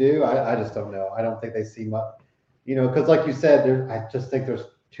what she could do. I just don't know. I don't think they see much, because like you said, I just think there's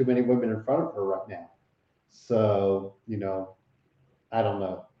too many women in front of her right now. So, I don't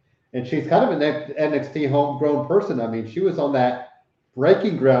know. And she's kind of an NXT homegrown person. I mean, she was on that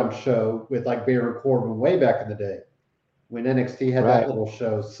Breaking Ground show with like Baron Corbin way back in the day when NXT had that Right. little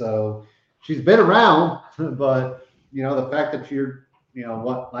show. So she's been around, but the fact that you're,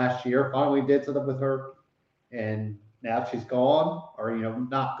 what last year finally did something with her, and now she's gone, or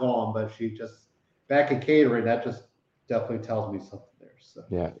not gone, but she just back in catering. That just definitely tells me something there. So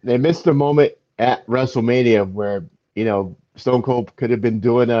Yeah. They missed a moment at WrestleMania where, Stone Cold could have been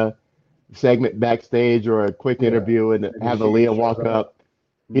doing a segment backstage or a quick Yeah. interview and Maybe have she Aaliyah could show walk up. up.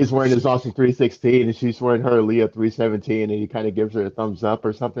 He's wearing his Austin 316 and she's wearing her Aaliyah 317 and he kind of gives her a thumbs up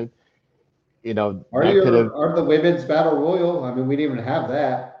or something. That could have, Are the women's battle royal? I mean, we didn't even have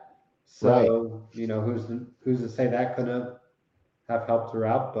that. right. So, who's to say that couldn't have helped her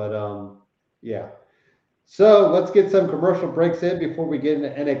out? But yeah. So let's get some commercial breaks in before we get into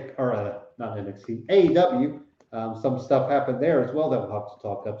NXT, or not NXT, AEW. Some stuff happened there as well that we'll have to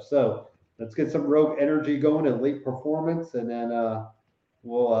talk up. So let's get some Rogue Energy going, Elite Performance, and then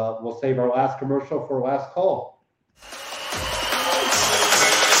we'll save our last commercial for last call.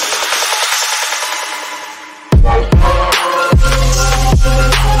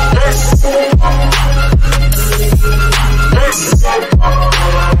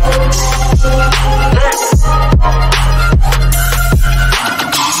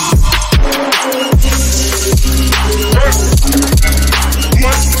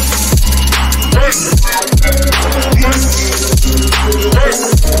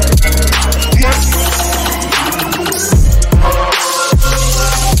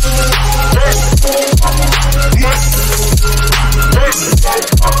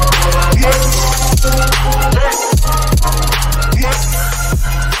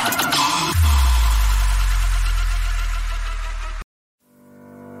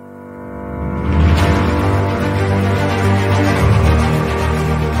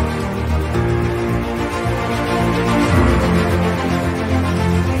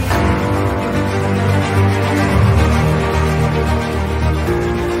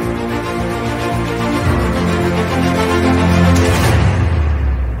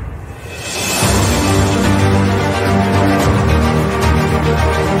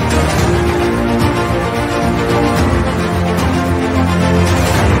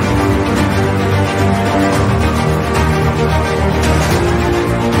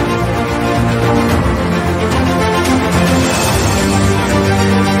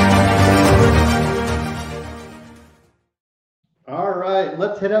 All right,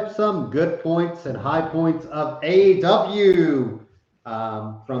 let's hit up some good points and high points of AEW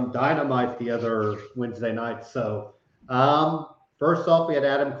from Dynamite the other Wednesday night. So, first off, we had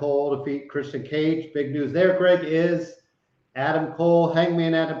Adam Cole defeat Christian Cage. Big news there, Greg, is Adam Cole,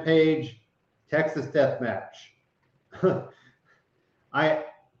 Hangman Adam Page, Texas Death Match. I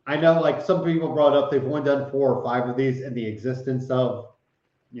know, like some people brought up, they've only done 4 or 5 of these in the existence of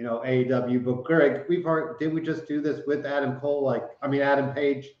AEW. But Greg, did we just do this with Adam Cole? Adam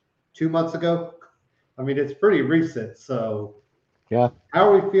Page 2 months ago. I mean, it's pretty recent. So, Yeah. how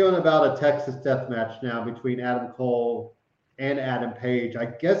are we feeling about a Texas Death Match now between Adam Cole and Adam Page? I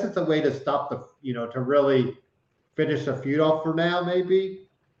guess it's a way to stop to really finish a feud off for now, maybe,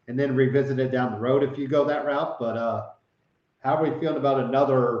 and then revisit it down the road if you go that route. But how are we feeling about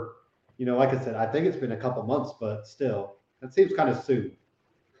another? Like I said, I think it's been a couple months, but still, that seems kind of soon.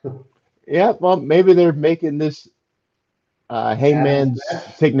 Yeah, well, maybe they're making this Hangman's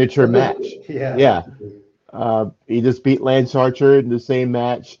match? signature match. Yeah. Yeah. He just beat Lance Archer in the same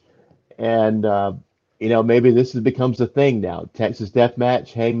match. And, maybe this becomes a thing now. Texas Death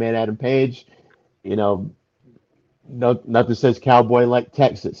Match, Hangman Adam Page. Nothing says cowboy like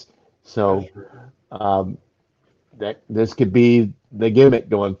Texas. So that this could be the gimmick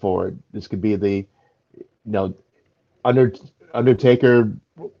going forward. This could be the, Undertaker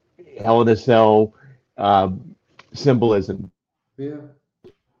Hell in a Cell symbolism Yeah.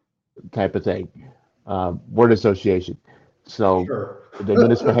 type of thing, word association. So Sure. they're doing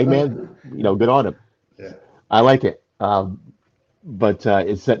this for Hangman, good on him. Yeah. I like it. But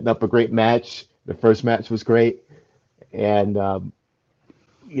it's setting up a great match. The first match was great. And,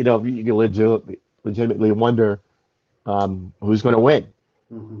 you can legitimately wonder who's going to win.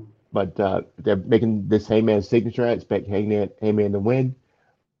 Mm-hmm. But they're making this Hangman signature. I expect Hangman to win.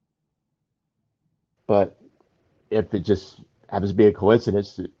 But if it just happens to be a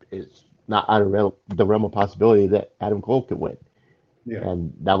coincidence, it's not out of the realm of possibility that Adam Cole could win. Yeah.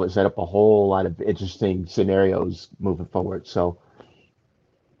 And that would set up a whole lot of interesting scenarios moving forward. So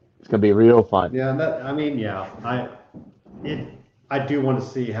it's going to be real fun. Yeah. I do want to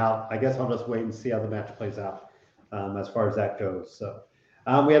see how. I guess I'll just wait and see how the match plays out as far as that goes. So.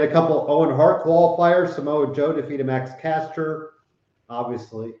 We had a couple Owen Hart qualifiers. Samoa Joe defeated Max Caster,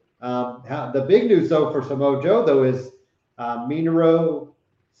 obviously. The big news, though, for Samoa Joe, though, is Minoru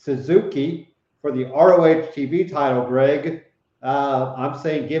Suzuki for the ROH TV title, Greg. I'm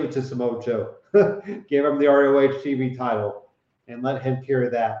saying give it to Samoa Joe. Give him the ROH TV title and let him carry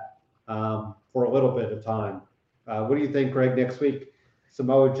that for a little bit of time. What do you think, Greg, next week?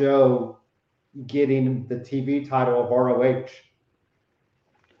 Samoa Joe getting the TV title of ROH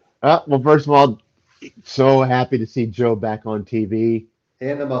Well, first of all, so happy to see Joe back on TV.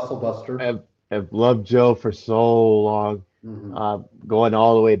 and the Muscle Buster? I've loved Joe for so long, Hmm. going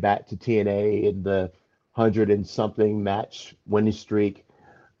all the way back to TNA in the 100 and something match winning streak.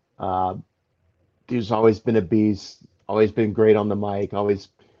 Uh, Dude's always been a beast, always been great on the mic, always,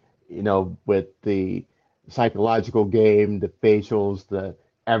 with the psychological game, the facials, the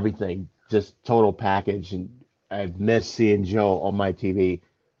everything, just total package. And I've missed seeing Joe on my TV.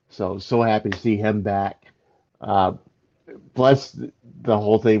 So happy to see him back. Uh, Plus the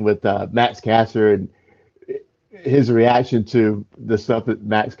whole thing with Max Caster and his reaction to the stuff that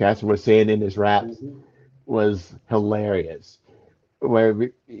Max Caster was saying in his raps Hmm. was hilarious.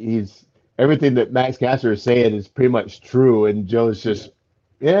 Where he's everything that Max Caster is saying is pretty much true, and Joe's Yeah. just,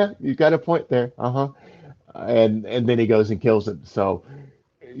 yeah, you got a point there, and then he goes and kills him. So,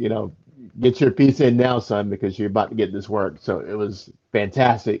 you know, get your piece in now, son, because you're about to get this work. So it was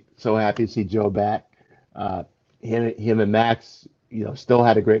fantastic. So happy to see Joe back. Uh, him and Max, still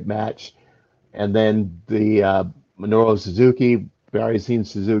had a great match. And then the Minoru Suzuki, we already seen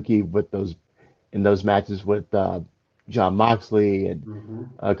Suzuki with those in those matches with John Moxley and Hmm.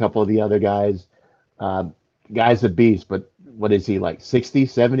 a couple of the other guys. Um, Guy's a beast, but what is he like 60,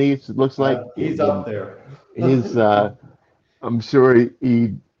 70? It looks like. He's And up there. he's I'm sure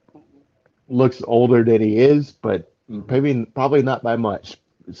he looks older than he is, but Hmm. probably not by much.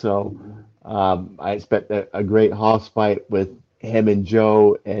 So Hmm. I expect a great hoss fight with him and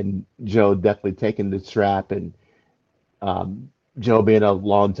Joe definitely taking the strap, and um, Joe being a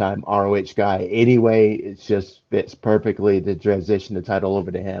longtime ROH guy anyway, it just fits perfectly to transition the title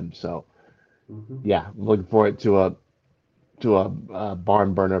over to him. So Hmm. yeah, I'm looking forward to a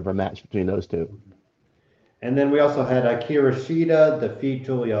barn burner of a match between those two. And then we also had Akira Shida defeat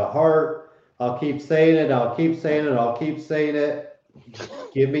Julia Hart. I'll keep saying it. I'll keep saying it. I'll keep saying it.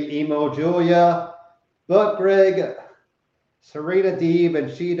 Give me emo Julia. But Greg, Serena Deeb and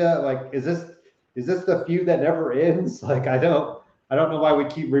Shida, like, is this the feud that never ends? Like, I don't know why we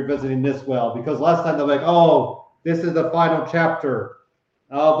keep revisiting this well, because last time they're like, oh, this is the final chapter.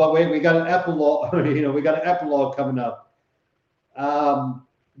 Oh, but wait, we got an epilogue. We got an epilogue coming up. Um,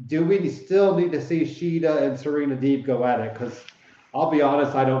 do we still need to see Shida and Serena Deeb go at it? Because I'll be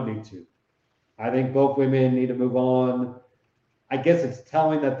honest, I don't need to. I think both women need to move on. I guess it's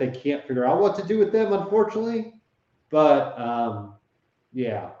telling that they can't figure out what to do with them, unfortunately. But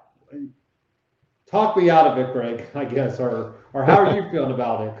yeah, talk me out of it, Greg. I guess, or how are you feeling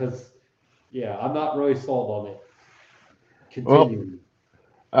about it? Because yeah, I'm not really sold on it. Well, Continuing.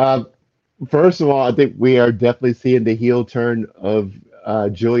 uh, first of all, I think we are definitely seeing the heel turn of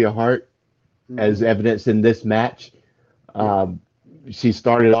Julia Hart as Hmm. evidenced in this match. Yeah. Um, she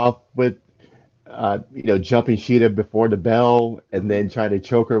started off with jumping Sheeta before the bell, and then Hmm. trying to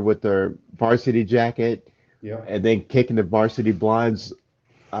choke her with her varsity jacket, Yeah. and then kicking the varsity blinds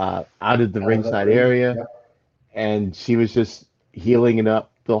out of the Out of the ringside ring. area, Yep. and she was just healing it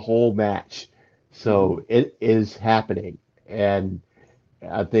up the whole match. Hmm. So it is happening, and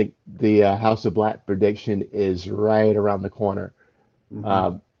I think the House of Black prediction is right around the corner. Hmm.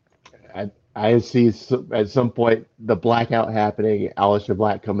 Um, I see at some point the blackout happening, Aleister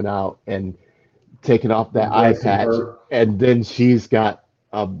Black coming out and taking off that eye Embracing patch, her. and then she's got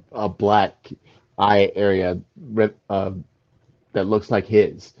a black eye area that looks like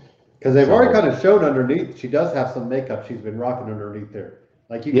his. Because they've already So kind of showed underneath. She does have some makeup she's been rocking underneath there.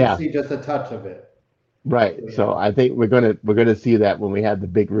 Like you can yeah, see just a touch of it. right. So So yeah. I think we're gonna see that when we have the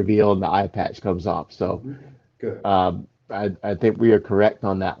big reveal and the eye patch comes off. So Hmm. Good. I think we are correct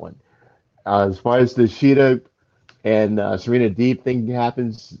on that one. As far as the Sheeta and Serena Deep thing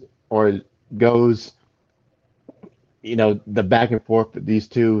happens or goes, the back and forth of these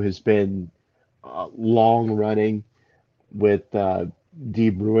two has been long running with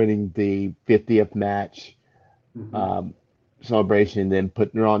Deep ruining the 50th match Hmm. um, celebration, then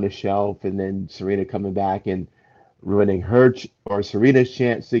putting her on the shelf, and then Serena coming back and ruining or Serena's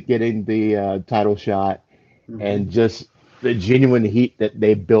chance at getting the title shot, and Hmm. just the genuine heat that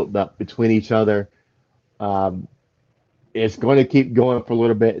they built up between each other. Um, it's going to keep going for a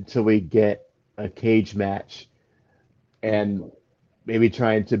little bit until we get a cage match, and maybe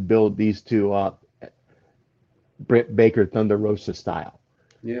trying to build these two up, Britt Baker Thunder Rosa style.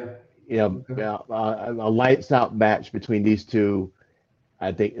 Yeah. Okay. A lights out match between these two,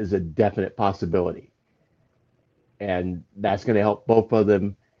 I think, is a definite possibility, and that's going to help both of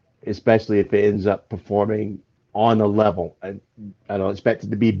them, especially if it ends up performing on a level. I don't expect it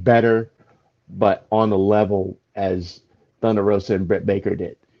to be better, but on a level as Thunder Rosa and Britt Baker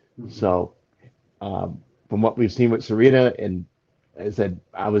did. Hmm. So from what we've seen with Serena, and as I said,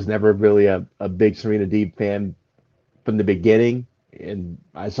 I was never really a big Serena Deeb fan from the beginning, and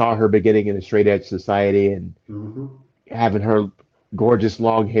I saw her beginning in a straight edge society, and Hmm. having her gorgeous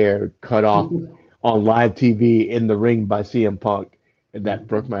long hair cut off on live TV in the ring by CM Punk, and that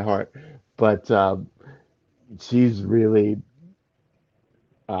broke my heart. But she's really,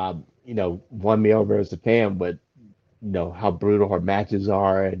 won me over as a fan with, how brutal her matches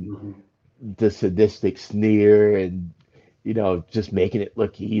are and Hmm. the sadistic sneer and, just making it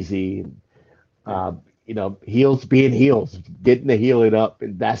look easy. Yeah. Heels being heels, getting the healing up,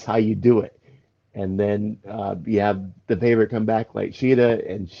 and that's how you do it. And then you have the favorite come back like Sheeta,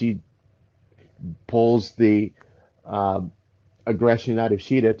 and she pulls the um, aggression out of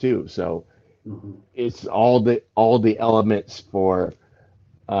Sheeta too. So Hmm. it's all the elements for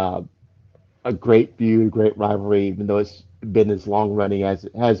uh, a great feud, great rivalry. Even though it's been as long running as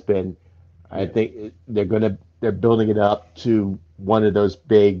it has been, I Yeah. think they're building it up to one of those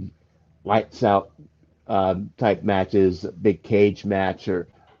big lights out type matches, a big cage match or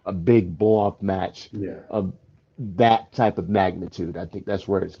a big blow off match Yeah. of that type of magnitude. I think that's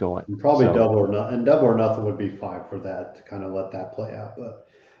where it's going. And probably So double or not, and double or nothing would be fine for that to kind of let that play out. But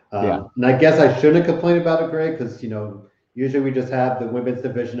yeah, and I guess I shouldn't complain about it, Greg, because usually we just have the women's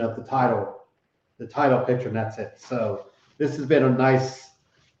division of the title picture, and that's it. So this has been a nice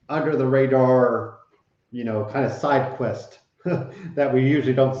under the radar, kind of side quest that we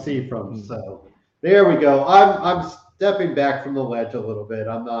usually don't see from. So there we go. I'm stepping back from the ledge a little bit.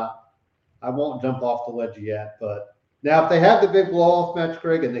 I won't jump off the ledge yet, but now if they have the big blow off match,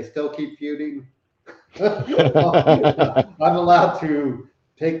 Greg, and they still keep feuding, I'm allowed to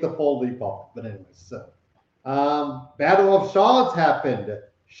take the full leap off. But anyway, so Battle of Shaw's happened.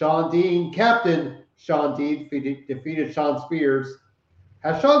 Sean Dean, Captain Sean Dean defeated Sean Spears.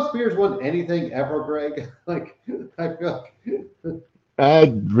 Has Sean Spears won anything ever, Greg? Like, I feel like,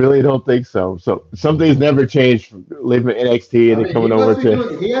 I really don't think so. So something's never changed from leaving NXT I and then mean, he coming over must be to.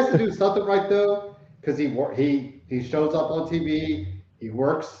 doing. He has to do something right though, because he shows up on TV. He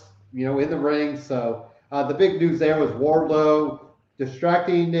works, in the ring. So the big news there was Wardlow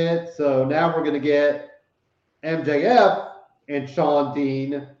distracting it. So now we're gonna get MJF and Sean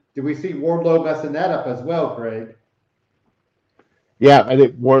Dean. Do we see Wardlow messing that up as well, Greg? Yeah, I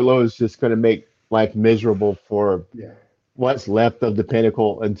think Wardlow is just going to make life miserable for Yeah, what's left of the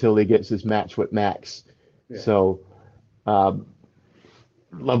Pinnacle until he gets his match with Max. yeah. So um,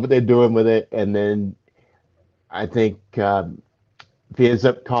 love what they're doing with it, and then I think if he ends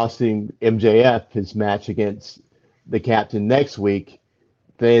up costing MJF his match against the Captain next week,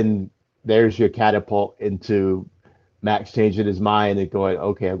 then there's your catapult into Max changing his mind and going,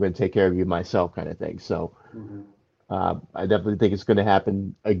 okay, I'm going to take care of you myself, kind of thing. So Hmm. I definitely think it's going to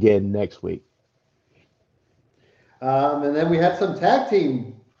happen again next week. And then we had some tag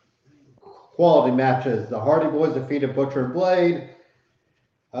team quality matches. The Hardy Boys defeated Butcher and Blade.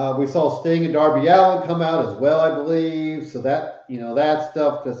 We saw Sting and Darby Allin come out as well, I believe. So that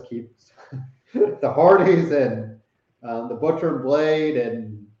stuff just keeps the Hardys and the Butcher and Blade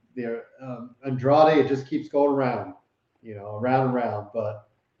and the Andrade. It just keeps going around, around and around. But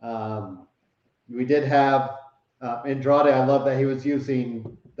we did have Andrade. I love that he was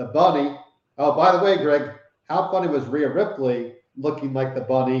using the bunny. Oh, by the way, Greg, how funny was Rhea Ripley looking like the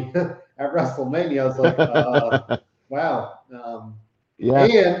bunny at WrestleMania? I was like, wow. Yeah.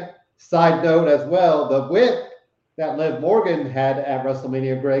 And side note as well, the whip that Liv Morgan had at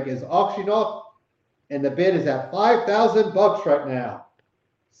WrestleMania, Greg, is auctioned off, and the bid is at $5,000 right now.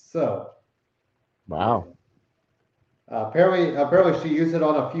 So, yeah. Wow. Apparently, she used it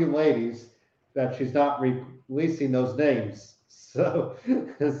on a few ladies that she's not releasing those names. So,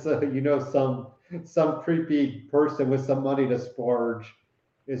 some creepy person with some money to splurge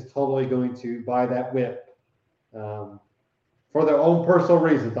is totally going to buy that whip. For their own personal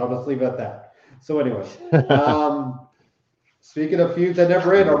reasons. I'll just leave it at that. So anyway, speaking of feuds that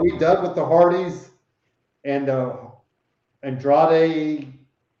never end, are we done with the Hardys and Andrade,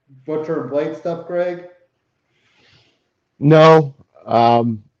 Butcher and Blade stuff, Greg? No.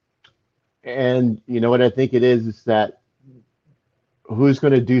 And you know what I think it is that who's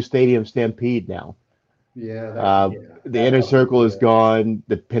going to do Stadium Stampede now? Yeah, The that's inner something to circle do is that. gone.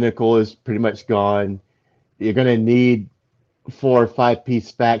 The Pinnacle is pretty much gone. You're going to need 4 or 5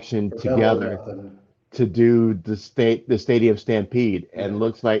 piece faction For double or together nothing. to do the Stadium Stampede, Yeah, and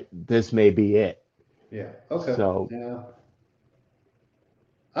looks like this may be it. yeah. Okay. So Yeah.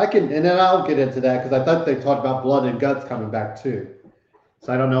 And then I'll get into that because I thought they talked about Blood and Guts coming back too.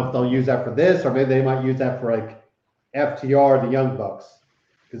 So I don't know if they'll use that for this or maybe they might use that for like FTR, the Young Bucks.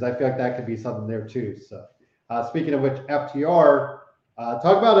 because I feel like that could be something there too. So, speaking of which, FTR,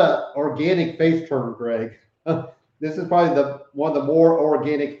 talk about an organic face turn, Greg. This is probably the one of the more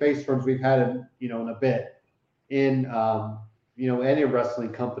organic face turns we've had in a bit in any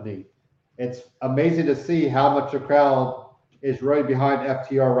wrestling company. It's amazing to see how much the crowd is really behind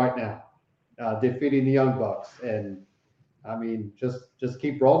FTR right now, defeating the Young Bucks, and I mean just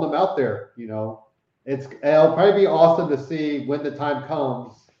keep rolling them out there. It'll probably be awesome to see when the time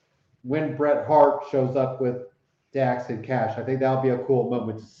comes when Bret Hart shows up with Dax and Cash. I think that'll be a cool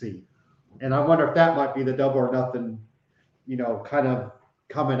moment to see. And I wonder if that might be the Double or Nothing, kind of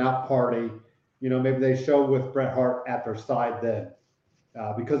coming out party. Maybe they show with Bret Hart at their side then,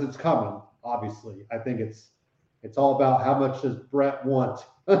 because it's coming. Obviously, I think it's all about how much does Bret want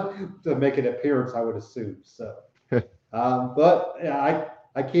to make an appearance. I would assume so. But yeah,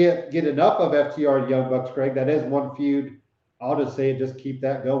 I can't get enough of FTR and Young Bucks, Greg. That is one feud. I'll just say just keep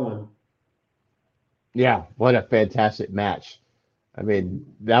that going. Yeah, what a fantastic match. I mean,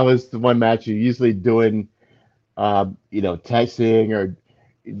 that was the one match you're usually doing, texting or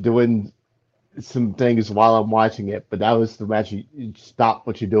doing some things while I'm watching it, but that was the match you stop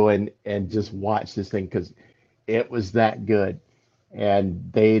what you're doing and just watch this thing because it was that good.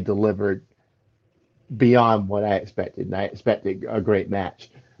 And they delivered beyond what I expected. And I expected a great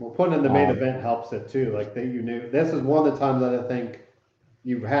match. Well, putting in the main event helps it too. Like you knew this is one of the times that I think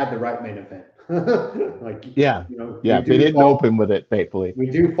you had the right main event. Yeah, they didn't open with it, thankfully. We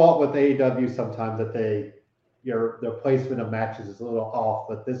do fault with AEW sometimes that their placement of matches is a little off,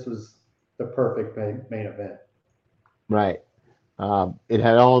 but this was the perfect main event. Right. It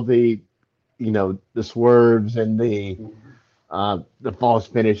had all the swerves and the false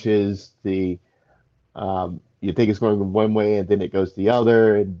finishes. You think it's going one way and then it goes the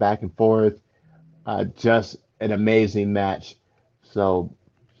other and back and forth. Just an amazing match. So,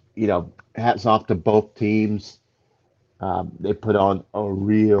 hats off to both teams. They put on a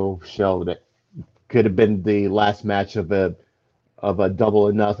real show that could have been the last match of a Double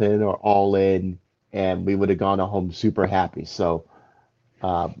or Nothing or All In, and we would have gone home super happy. So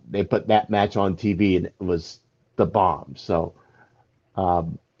they put that match on TV, and it was the bomb. So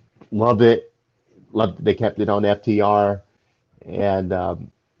loved it. Loved that they kept it on FTR, and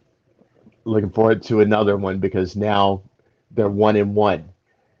looking forward to another one because now they're 1-1.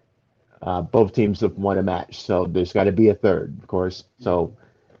 Both teams have won a match, so there's got to be a third, of course. So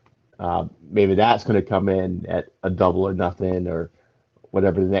maybe that's going to come in at a Double or Nothing or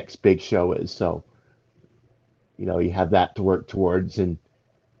whatever the next big show is. So, you have that to work towards, and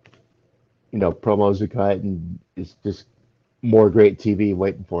promos are cut, and it's just more great TV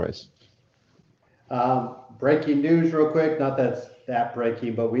waiting for us. Breaking news, real quick. Not that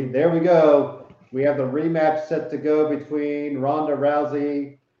breaking, but there we go. We have the rematch set to go between Ronda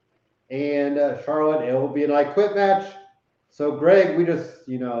Rousey and Charlotte. It will be an I Quit match. So, Greg, we just,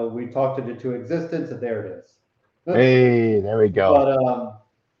 we talked it into existence, and there it is. Hey, there we go. But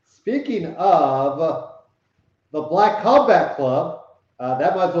speaking of the Black Combat Club,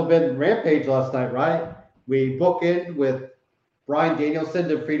 that might as well have been Rampage last night, right? We bookend with Bryan Danielson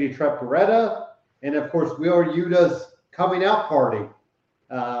defeating Trent Beretta, and of course, Wheeler Yuta's coming out party.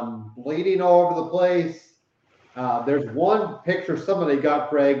 Bleeding all over the place. There's one picture somebody got,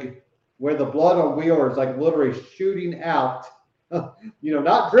 Greg, where the blood on Wheeler is like literally shooting out,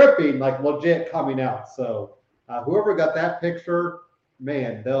 not dripping, like legit coming out. So whoever got that picture,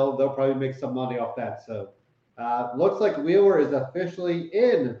 man, they'll probably make some money off that. So looks like Wheeler is officially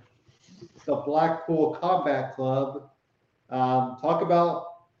in the Blackpool Combat Club. Talk about,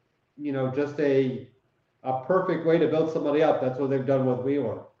 just a perfect way to build somebody up. That's what they've done with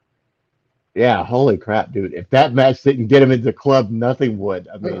Wheeler. Yeah, holy crap, dude. If that match didn't get him into the club, nothing would.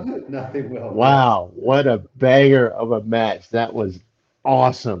 I mean, nothing will. Wow, what a banger of a match. That was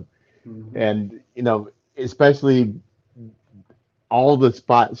awesome. Mm-hmm. And, especially all the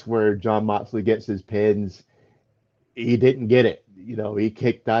spots where Jon Moxley gets his pins, he didn't get it. He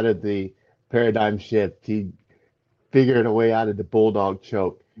kicked out of the paradigm shift. He figured a way out of the bulldog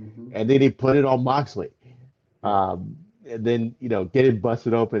choke. Mm-hmm. And then he put it on Moxley. And then, getting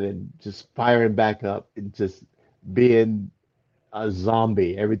busted open and just firing back up and just being a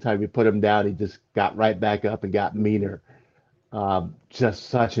zombie. Every time you put him down, he just got right back up and got meaner. Just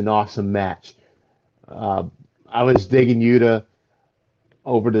such an awesome match. I was digging Yuta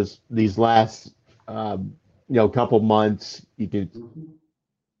over these last, couple months. You could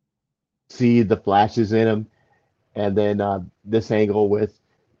see the flashes in him. And then this angle with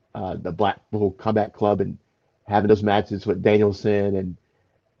the Blackpool Combat Club and having those matches with Danielson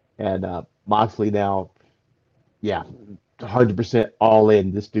and Moxley now, yeah, 100% all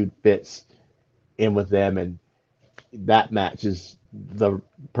in. This dude fits in with them, and that match is the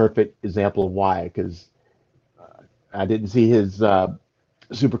perfect example of why. Because I didn't see his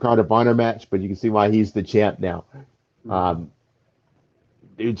Supercard of Honor match, but you can see why he's the champ now. Mhm. Um,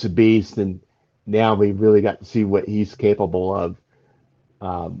 Dude's a beast, and now we really got to see what he's capable of.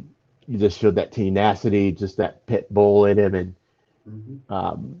 Um, he just showed that tenacity, just that pit bull in him, and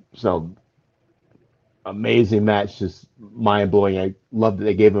Mhm. so amazing match, just mind blowing. I love that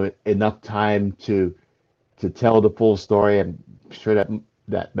they gave him enough time to tell the full story. I'm sure that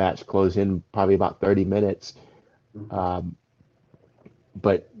that match closed in probably about 30 minutes. Mhm. Um,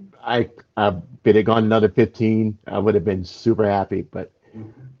 but I if it had gone another 15, I would have been super happy. But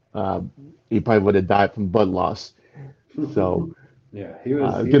um, he probably would have died from blood loss. So Mhm. Yeah, he good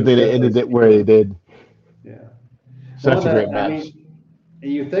was thing they definitely ended it where they superb. did. Yeah. Well, Such and a great that, I match. mean,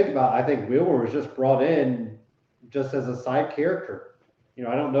 you think about, I think Wheeler was just brought in just as a side character.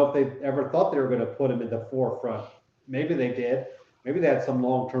 I don't know if they ever thought they were going to put him in the forefront. Maybe they did. Maybe they had some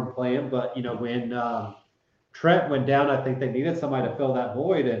long-term plan. But when Trent went down, I think they needed somebody to fill that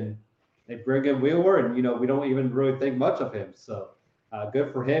void, and they bring in Wheeler, and we don't even really think much of him. So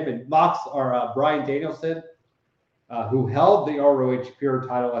good for him. And Mox or Brian Danielson, who held the ROH Pure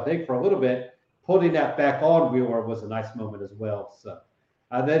title, I think, for a little bit. Putting that back on Wheeler was a nice moment as well. So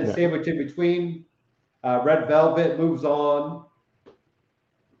then Yeah. sandwich in between, Red Velvet moves on.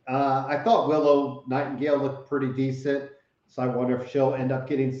 I thought Willow Nightingale looked pretty decent, so I wonder if she'll end up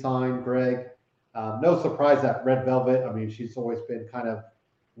getting signed, Greg. No surprise that Red Velvet. I mean, she's always been kind of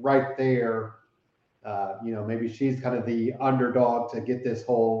right there. Maybe she's kind of the underdog to get this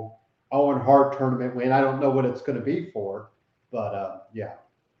whole Owen Hart tournament win. I don't know what it's going to be for, but yeah.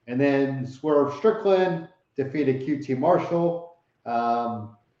 And then Swerve Strickland defeated QT Marshall.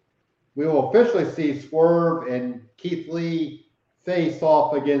 Um, we will officially see Swerve and Keith Lee face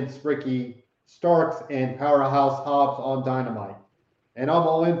off against Ricky Starks and Powerhouse Hobbs on Dynamite. And I'm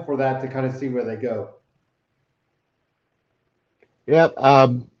all in for that to kind of see where they go. Yep.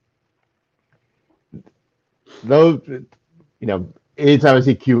 Those, anytime I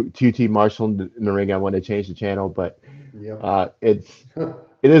see QT Marshall in the ring, I want to change the channel, but Yep. it's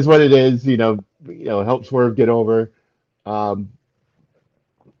it is what it is. Help Swerve get over. Um,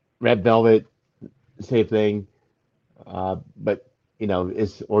 Red Velvet, same thing. But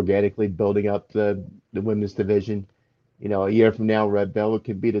it's organically building up the women's division. A year from now, Red Velvet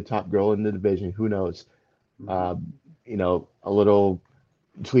could be the top girl in the division. Who knows? Mhm. Um, a little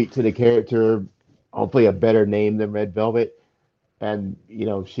tweak to the character, hopefully a better name than Red Velvet, and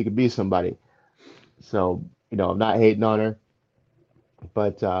she could be somebody. So I'm not hating on her,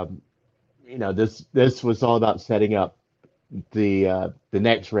 but this was all about setting up the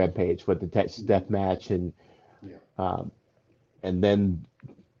next Rampage with the Texas Death Mhm. Match Yeah. um, and then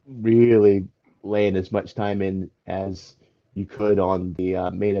really laying as much time in as you could on the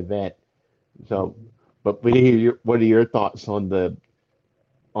main event. So, Mhm. but we hear what are your thoughts on the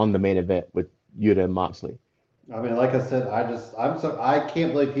main event with Yuta and Moxley? I mean, like I said, I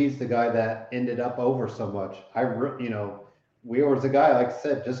can't believe he's the guy that ended up over so much. Wheeler's a guy, like I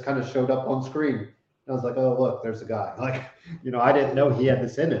said, just kind of showed up on screen. I was like, oh, look, there's a guy. Like, I didn't know he had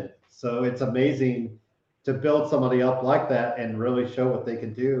this in it. So it's amazing to build somebody up like that and really show what they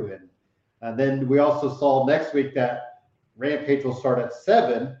can do. And then we also saw next week that Rampage will start at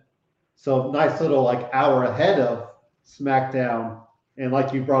 7. So nice little like hour ahead of SmackDown. And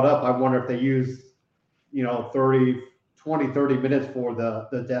like you brought up, I wonder if they use 30 minutes for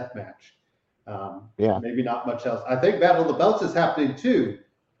the death match. Yeah, Maybe not much else. I think Battle of the Belts is happening too,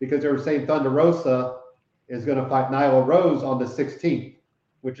 because they were saying Thunder Rosa is going to fight Nyla Rose on the 16th,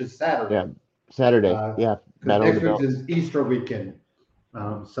 which is Saturday, yeah, Saturday. because Yeah, Battle of the next week Belts. is Easter weekend.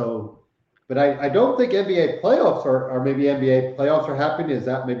 But I don't think NBA playoffs or maybe NBA playoffs are happening. Is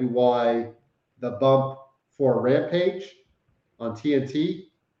that maybe why the bump for Rampage on TNT?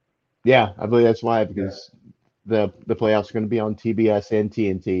 Yeah, I believe that's why Okay. because the playoffs are going to be on TBS and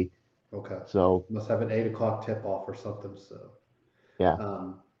TNT. Okay. So Must have an 8 o'clock tip off or something. So, yeah,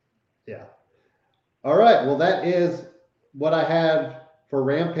 um, yeah. All right. Well, that is what I had for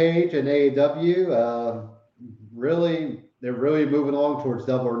Rampage and AEW. They're really moving along towards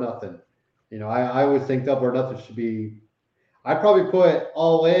Double or Nothing. I always think Double or Nothing should be. I probably put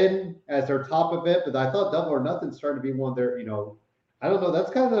All In as their top of it, but I thought Double or Nothing started to be one of their. I don't know. That's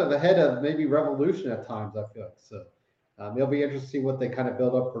kind of ahead of maybe Revolution at times. I feel like so. It'll be interesting to see what they kind of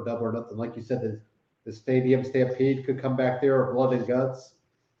build up for Double or Nothing. Like you said, the Stadium Stampede could come back there, or Blood and Guts.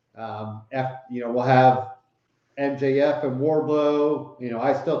 We'll have MJF and Wardlow.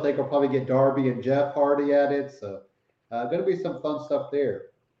 I still think we'll probably get Darby and Jeff Hardy at it. So Going to be some fun stuff there.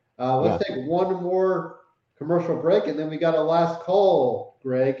 Yeah. Let's take one more commercial break, and then we got a last call,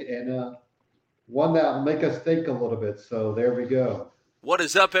 Greg, and one that will make us think a little bit. So there we go. What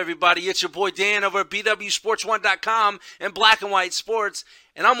is up, everybody? It's your boy Dan over at BWSports1.com and Black and White Sports.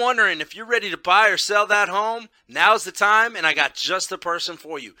 And I'm wondering if you're ready to buy or sell that home, now's the time, and I got just the person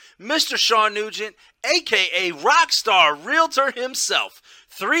for you. Mr. Sean Nugent, a.k.a. Rockstar Realtor himself.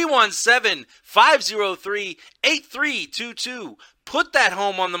 317-503-8322. Put that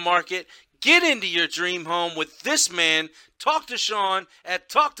home on the market. Get into your dream home with this man. Talk to Sean at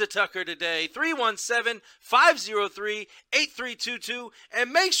Talk to Tucker today, 317-503-8322.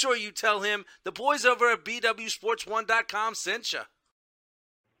 And make sure you tell him the boys over at BWSports1.com sent you.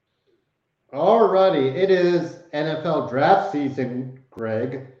 Alrighty, it is NFL draft season,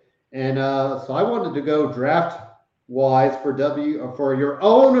 Greg, and so I wanted to go draft wise for your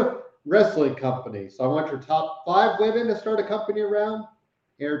own wrestling company. So I want your top 5 women to start a company around, and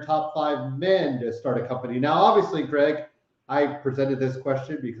your top 5 men to start a company. Now, obviously, Greg, I presented this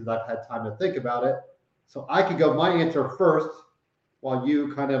question because I've had time to think about it, so I could go my answer first while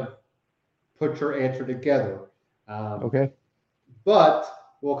you kind of put your answer together. Okay. But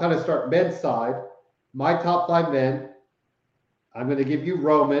we'll kind of start men's side. My top 5 men, I'm going to give you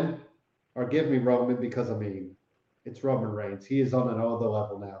Roman, or give me Roman because, I mean, it's Roman Reigns. He is on another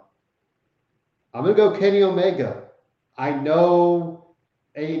level now. I'm going to go Kenny Omega. I know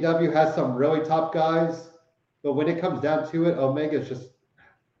AEW has some really top guys, but when it comes down to it, Omega is just,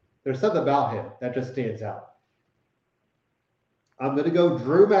 there's something about him that just stands out. I'm going to go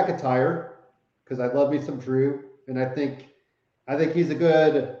Drew McIntyre because I love me some Drew, and I think he's a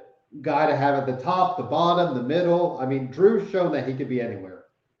good guy to have at the top, the bottom, the middle. I mean, Drew's shown that he could be anywhere.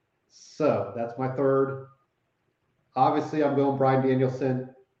 So that's my third. Obviously, I'm going Bryan Danielson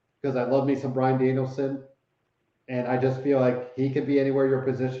because I love me some Bryan Danielson. And I just feel like he could be anywhere your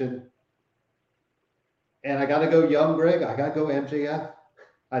position. And I got to go young, Greg. I got to go MJF.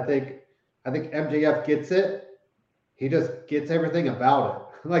 I think MJF gets it. He just gets everything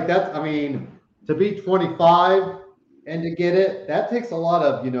about it. Like that's, I mean, to be 25 and to get it, that takes a lot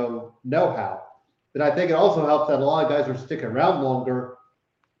of, know-how. But I think it also helps that a lot of guys are sticking around longer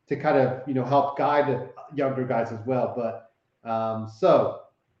to kind of, help guide younger guys as well. But so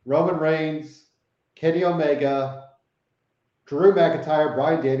Roman Reigns, Kenny Omega, Drew McIntyre,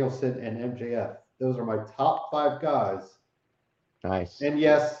 Bryan Danielson, and MJF. Those are my top 5 guys. Nice. And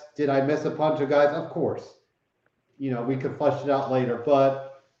yes, did I miss a bunch of guys? Of course. We could flesh it out later.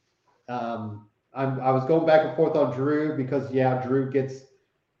 But I was going back and forth on Drew because, yeah, Drew gets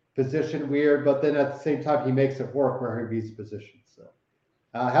positioned weird, but then at the same time, he makes it work where he's positioned. So,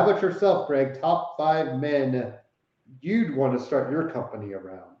 how about yourself, Greg? Top 5 men you'd want to start your company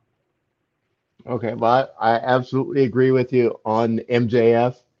around? Okay. Well, I absolutely agree with you on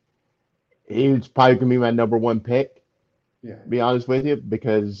MJF. He's probably going to be my number 1 pick, Yeah. to be honest with you,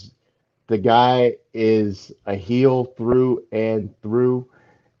 because the guy is a heel through and through.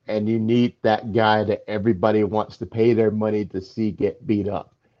 And you need that guy that everybody wants to pay their money to see get beat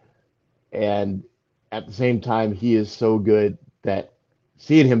up. And at the same time, he is so good that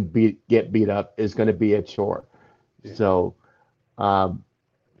seeing him get beat up is going to be a chore. Yeah. So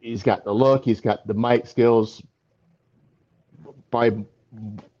he's got the look, he's got the mic skills, probably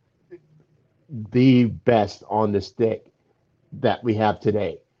the best on the stick that we have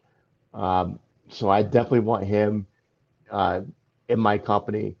today. So I definitely want him in my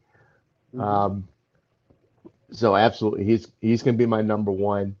company. So absolutely, he's going to be my number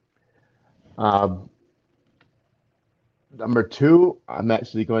 1. Number 2, I'm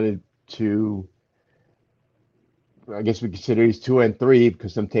actually going to I guess we consider these 2 and 3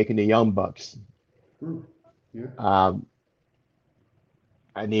 because I'm taking the Young Bucks. Yeah.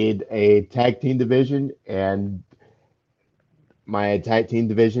 I need a tag team division, and my tag team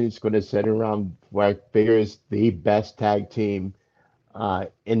division is going to center around what I figure is the best tag team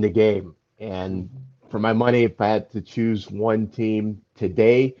in the game. And for my money, if I had to choose one team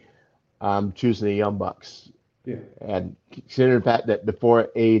today, I'm choosing the Young Bucks. Yeah. And considering the fact that before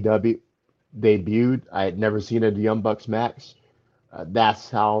AEW debuted, I had never seen a Young Bucks match. That's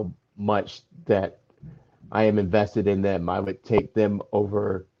how much that I am invested in them. I would take them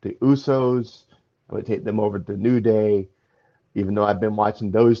over the Usos. I would take them over the New Day, even though I've been watching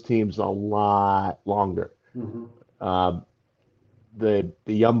those teams a lot longer. The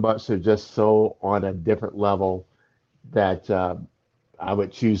Young Bucks are just so on a different level that I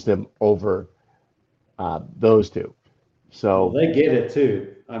would choose them over those two. So Well, they get it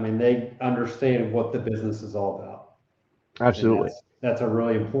too. I mean, they understand what the business is all about. absolutely. That's a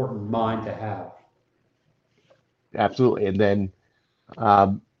really important mind to have. absolutely. And then,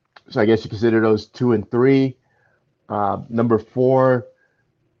 so I guess you consider those 2 and 3. Number 4,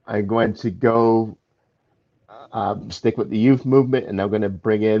 I'm going to go stick with the youth movement, and I'm going to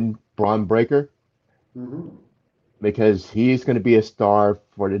bring in Braun Breaker Hmm. because he's going to be a star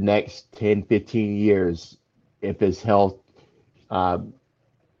for the next 10, 15 years if his health, uh,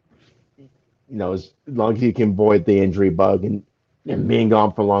 as long as he can avoid the injury bug and being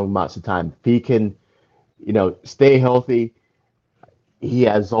gone for long amounts of time. If he can, stay healthy, he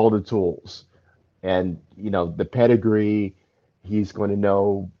has all the tools. And, the pedigree, he's going to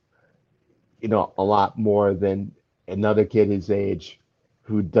know, a lot more than another kid his age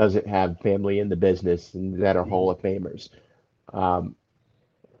who doesn't have family in the business and that are Hall of Famers. Um,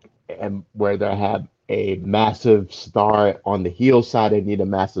 and where they have a massive star on the heel side, they need a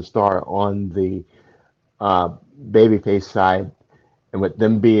massive star on the babyface side. And with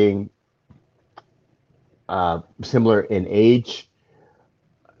them being similar in age,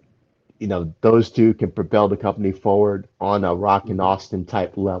 those two can propel the company forward on a Rock and Austin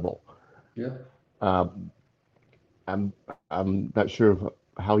type level. Yeah. Um, I'm not sure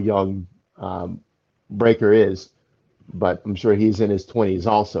how young Breaker is, but I'm sure he's in his 20s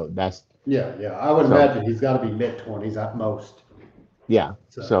also. Yeah. I would So imagine he's got to be mid-20s at most. yeah.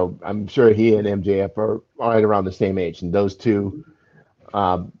 So, So I'm sure he and MJF are right around the same age, and those two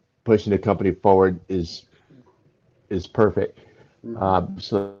um, pushing the company forward is perfect. mhm.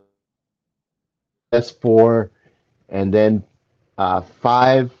 So that's 4, and then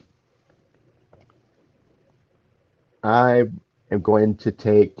 5. I am going to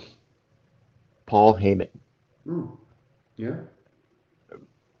take Paul Heyman. Mm, yeah.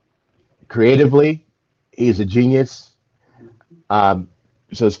 Creatively, he's a genius. Um,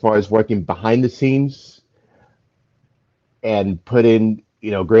 so as far as working behind the scenes and putting,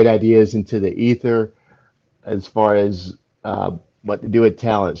 great ideas into the ether, as far as uh, what to do with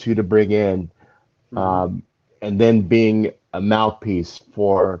talents, who to bring in, Hmm. um, and then being a mouthpiece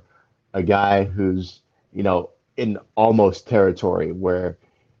for a guy who's, in almost territory where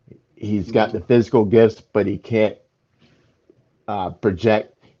he's got Hmm. the physical gifts, but he can't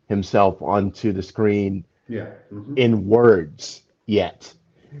project himself onto the screen Yeah. Hmm. in words yet.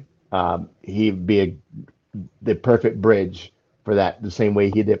 He'd be the perfect bridge for that, the same way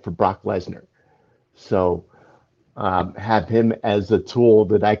he did for Brock Lesnar. So have him as a tool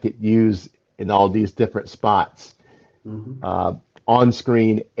that I could use in all these different spots, Hmm. uh, on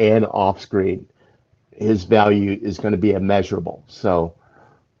screen and off screen. His value is going to be immeasurable. So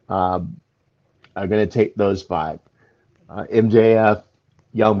um, I'm going to take those 5: MJF,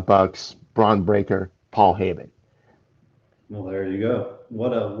 Young Bucks, Braun Breaker, Paul Heyman. Well, there you go.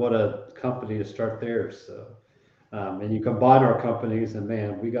 What a company to start there. So, and you combine our companies, and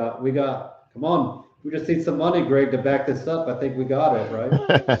man, we got. Come on, we just need some money, Greg, to back this up. I think we got it right.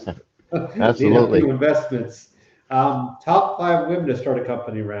 Need a few Absolutely. investments. Top 5 women to start a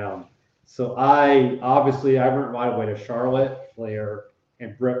company round. So I went right away to Charlotte Flair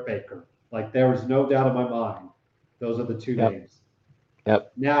and Britt Baker. Like there was no doubt in my mind. Those are the two Yep. names.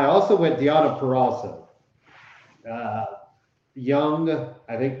 Yep. Now I also went Deonna Purrazzo. Uh, Young,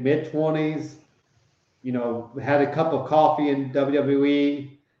 I think mid 20s. Had a cup of coffee in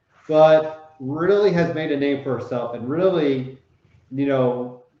WWE, but really has made a name for herself and really,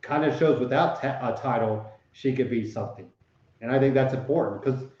 kind of shows without a title she could be something. And I think that's important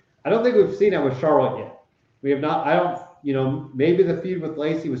because I don't think we've seen that with Charlotte yet. We have not. I don't. Maybe the feud with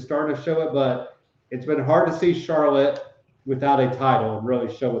Lacey was starting to show it, but it's been hard to see Charlotte without a title and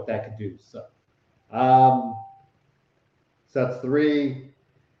really show what that could do. Um, so that's 3.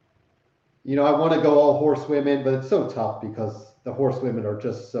 I want to go all horsewomen, but it's so tough because the horsewomen are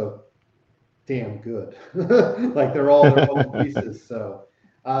just so damn good. Like they're all their own pieces. So,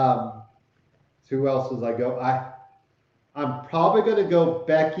 um, who else was I go? I'm probably going to go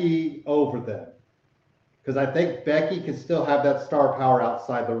Becky over them because I think Becky can still have that star power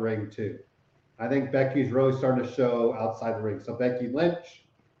outside the ring too. I think Becky's really starting to show outside the ring. So Becky Lynch,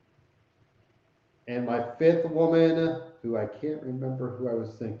 and my 5th woman, who I can't remember who I was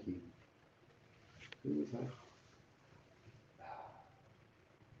thinking. Who was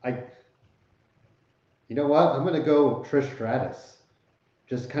I? You know what? I'm going to go Trish Stratus.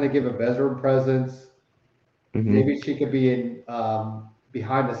 Just kind of give a veteran presence. Hmm. Maybe she could be in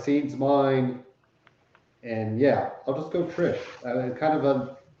behind the scenes mind. And yeah, I'll just go Trish. Kind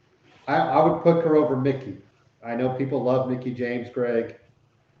of I would put her over Mickey. I know people love Mickey James, Greg,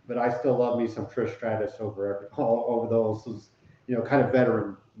 but I still love me some Trish Stratus over those kind of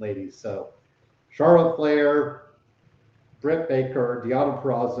veteran ladies. So Charlotte Flair, Britt Baker, Deonna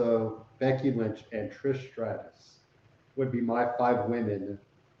Purrazzo, Becky Lynch, and Trish Stratus. would be my 5 women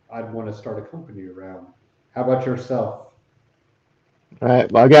I'd want to start a company around. How about yourself? All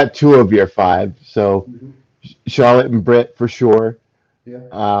right. Well, I got 2 of your 5. So Mhm. Charlotte and Britt for sure. Yeah.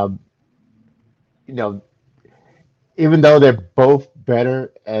 Um, you know, even though they're both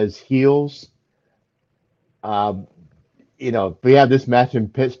better as heels, um, if we have this match in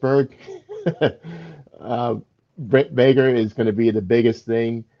Pittsburgh, uh, Britt Baker is going to be the biggest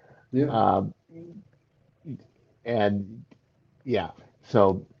thing. Yeah. Um, and yeah,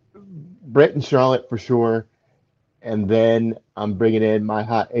 so Britt and Charlotte for sure. And then I'm bringing in my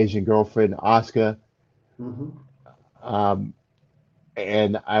hot Asian girlfriend, Asuka. Hmm. Um,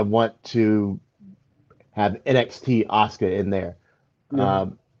 and I want to have NXT Asuka in there. Yeah.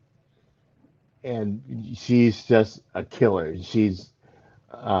 Um, and she's just a killer. She's,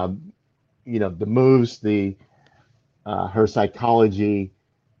 um, the moves, her psychology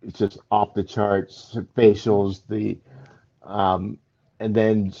is just off the charts. Her facials, um, and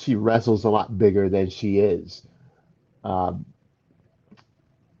then she wrestles a lot bigger than she is. Um,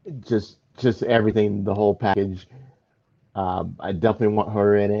 just everything, the whole package. I definitely want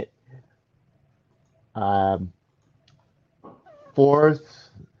her in it. Um, Fourth,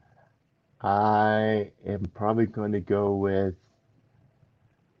 I am probably going to go with.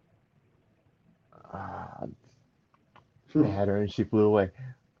 Uh, I had her and she flew away.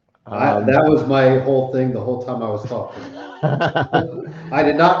 Um, That was my whole thing the whole time I was talking. I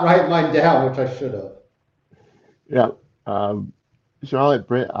did not write mine down, which I should have. yeah. Um, Charlotte,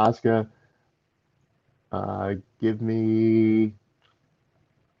 Britt, Asuka. Give me.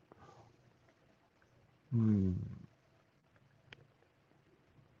 Hmm,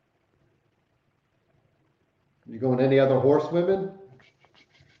 You going any other horsewomen?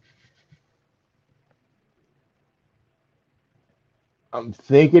 I'm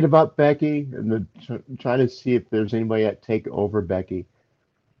thinking about Becky and trying to see if there's anybody that take over Becky.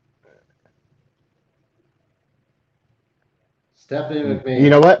 Stephanie You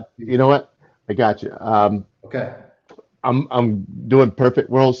know McMahon. what? You know what? I got you. Okay. I'm doing perfect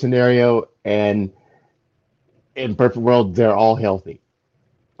world scenario, and in perfect world, they're all healthy.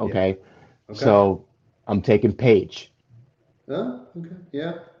 Yeah. Okay, Okay. so I'm taking Paige. Okay.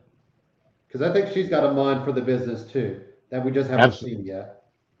 Yeah. Because I think she's got a mind for the business too that we just haven't Absolutely, seen yet.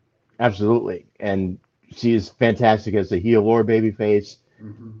 absolutely, and she's fantastic as a heel or babyface,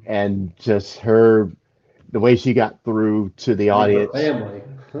 Hmm. and just the way she got through to the I mean, her audience. family,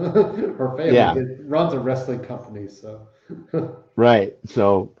 her family Yeah, runs a wrestling company, so. right.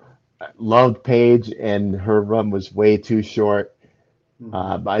 So I loved Paige, and her run was way too short.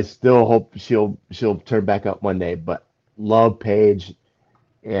 Mhm. But I still hope she'll turn back up one day. But love Paige,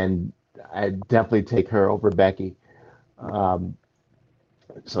 and I definitely take her over Becky. Um,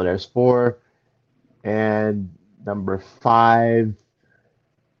 so there's 4, and number 5.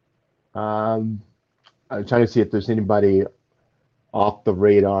 Um, I'm trying to see if there's anybody off the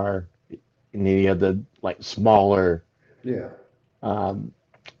radar in any of the like smaller Yeah. um,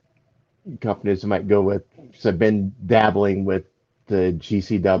 companies I might go with. So I've been dabbling with the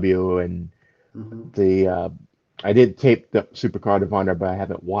GCW and Hmm. the. I did tape the Supercard of Honor, but I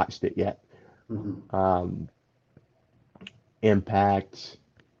haven't watched it yet. Hmm. Um, Impact.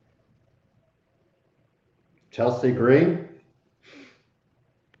 Chelsea Green.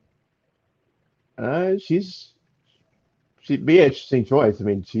 She'd be an interesting choice. I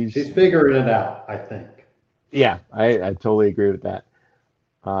mean, She's figuring it out, I think. yeah, I totally agree with that.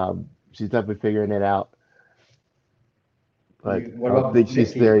 She's definitely figuring it out, but What I don't think about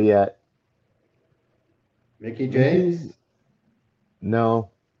she's there Mickey? yet. Mickey Mickey, James? no,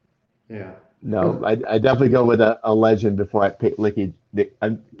 Yeah. no. I definitely go with a legend before I pick Licky.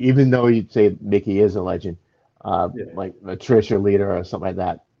 Even though you'd say Mickey is a legend, Yeah. like a Trisha leader or something like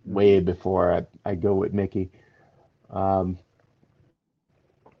that, way Mhm. before I go with Mickey. Um,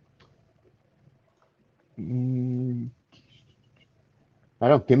 mm, I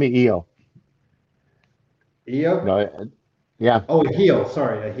don't give me EO. Io? No, yeah, Oh, a heel.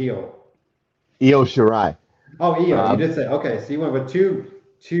 Sorry, a heel. Io Shirai. Oh, Io. You Um, did say okay. So you went with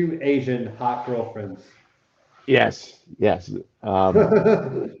two Asian hot girlfriends. yes, yes.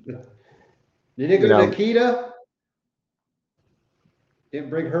 You didn't You go know, Nikita? Didn't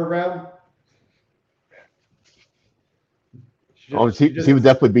bring her around? She oh, just she she would just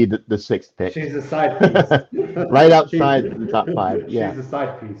definitely be the 6th pick. she's a side piece. Right She outside the top 5. Yeah, she's a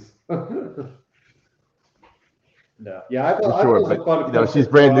side piece. No. Yeah, for I thought sure. it was But a fun she's question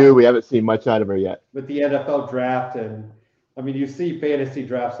for brand new. us We haven't seen much out of her yet. with the NFL draft, and I mean, you see fantasy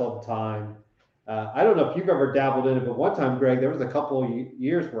drafts all the time. I don't know if you've ever dabbled in it, but one time, Greg, there was a couple of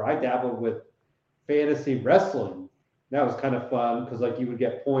years where I dabbled with fantasy wrestling. That was kind of fun because like you would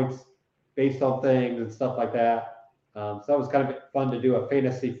get points based on things and stuff like that. So that was kind of fun to do a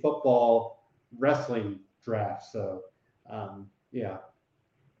fantasy football wrestling draft. So yeah,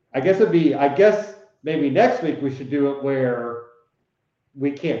 I guess maybe next week we should do it where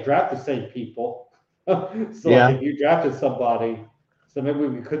we can't draft the same people. So Yeah. like if you drafted somebody, so maybe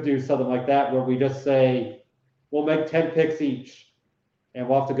we could do something like that where we just say we'll make 10 picks each and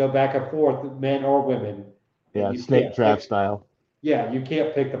we'll have to go back and forth, men or women. Yeah, And you snake can't draft pick, style. yeah, you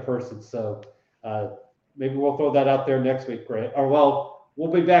can't pick the person. So maybe we'll throw that out there next week, Greg. Or well,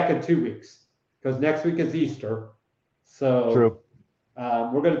 we'll be back in 2 weeks because next week is Easter. So True.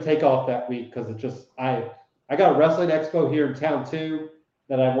 we're going to take off that week because it's just I got a wrestling expo here in town too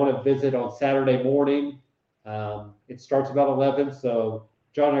that I want to visit on Saturday morning. It starts about 11, so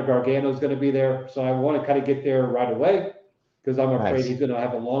John Gargano is going to be there. So I want to kind of get there right away because I'm afraid Nice. he's going to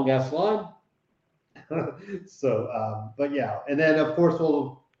have a long ass line. So, but yeah, and then of course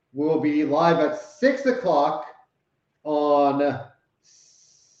we'll be live at 6 o'clock on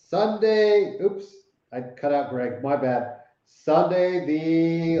Sunday. Oops, I cut out Greg. My bad.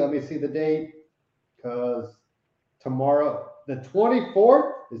 Sunday, let me see the date, because tomorrow, the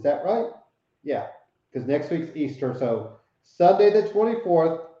 24th, is that right? Yeah, because next week's Easter. So Sunday the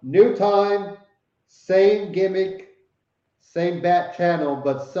 24th, new time, same gimmick, same bat channel,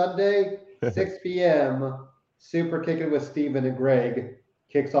 but Sunday, 6 p.m., Super Kicking with Steven and Greg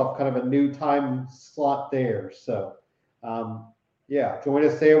kicks off kind of a new time slot there. So, yeah, join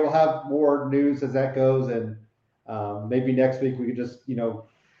us there. We'll have more news as that goes, and maybe next week we could just,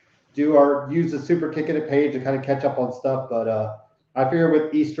 use the Super Kicking It page to kind of catch up on stuff. But I figure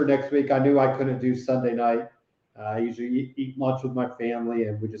with Easter next week, I knew I couldn't do Sunday night. I usually eat lunch with my family,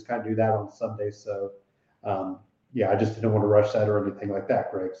 and we just kind of do that on Sunday. So, yeah, I just didn't want to rush that or anything like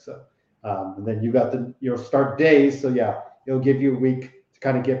that, Greg. So, and then you got the start days. So, yeah, it'll give you a week to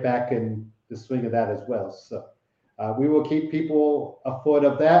kind of get back in the swing of that as well. So, we will keep people afoot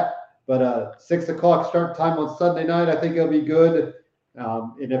of that. But 6 o'clock start time on Sunday night, I think it'll be good.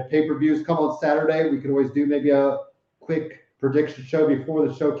 And if pay-per-views come on Saturday, we can always do maybe a quick prediction show before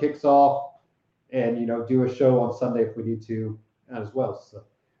the show kicks off, and do a show on Sunday if we need to as well.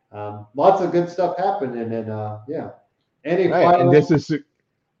 So lots of good stuff happening, and yeah. Any Right, final and this is a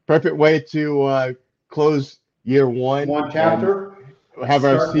perfect way to close year one one chapter? and have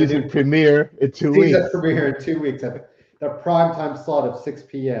our Start the season new premiere in 2 season weeks. premiere in 2 weeks at the prime time slot of 6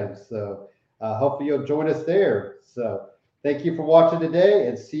 p.m. So hopefully you'll join us there. So thank you for watching today,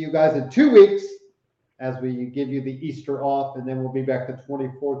 and see you guys in 2 weeks as we give you the Easter off, and then we'll be back the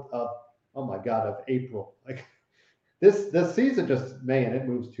 24th of April. Like this season just, man, it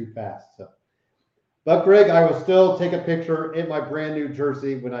moves too fast. So, but Greg, I will still take a picture in my brand new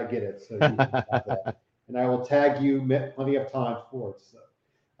jersey when I get it. So you can have that, and I will tag you plenty of times for it.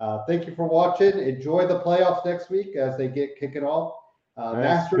 So thank you for watching. Enjoy the playoffs next week as they get kicking off. Let's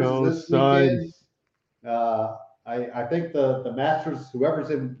Masters go, this weekend. Suns. I think the Masters, whoever's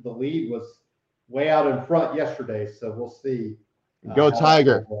in the lead, was way out in front yesterday. So we'll see. Go how that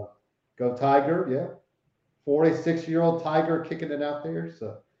Tiger. will go. Go Tiger, yeah. 46-year-old Tiger kicking it out there.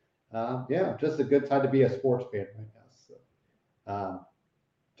 So, yeah, just a good time to be a sports fan right now. So,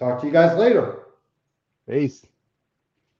 talk to you guys later. Peace.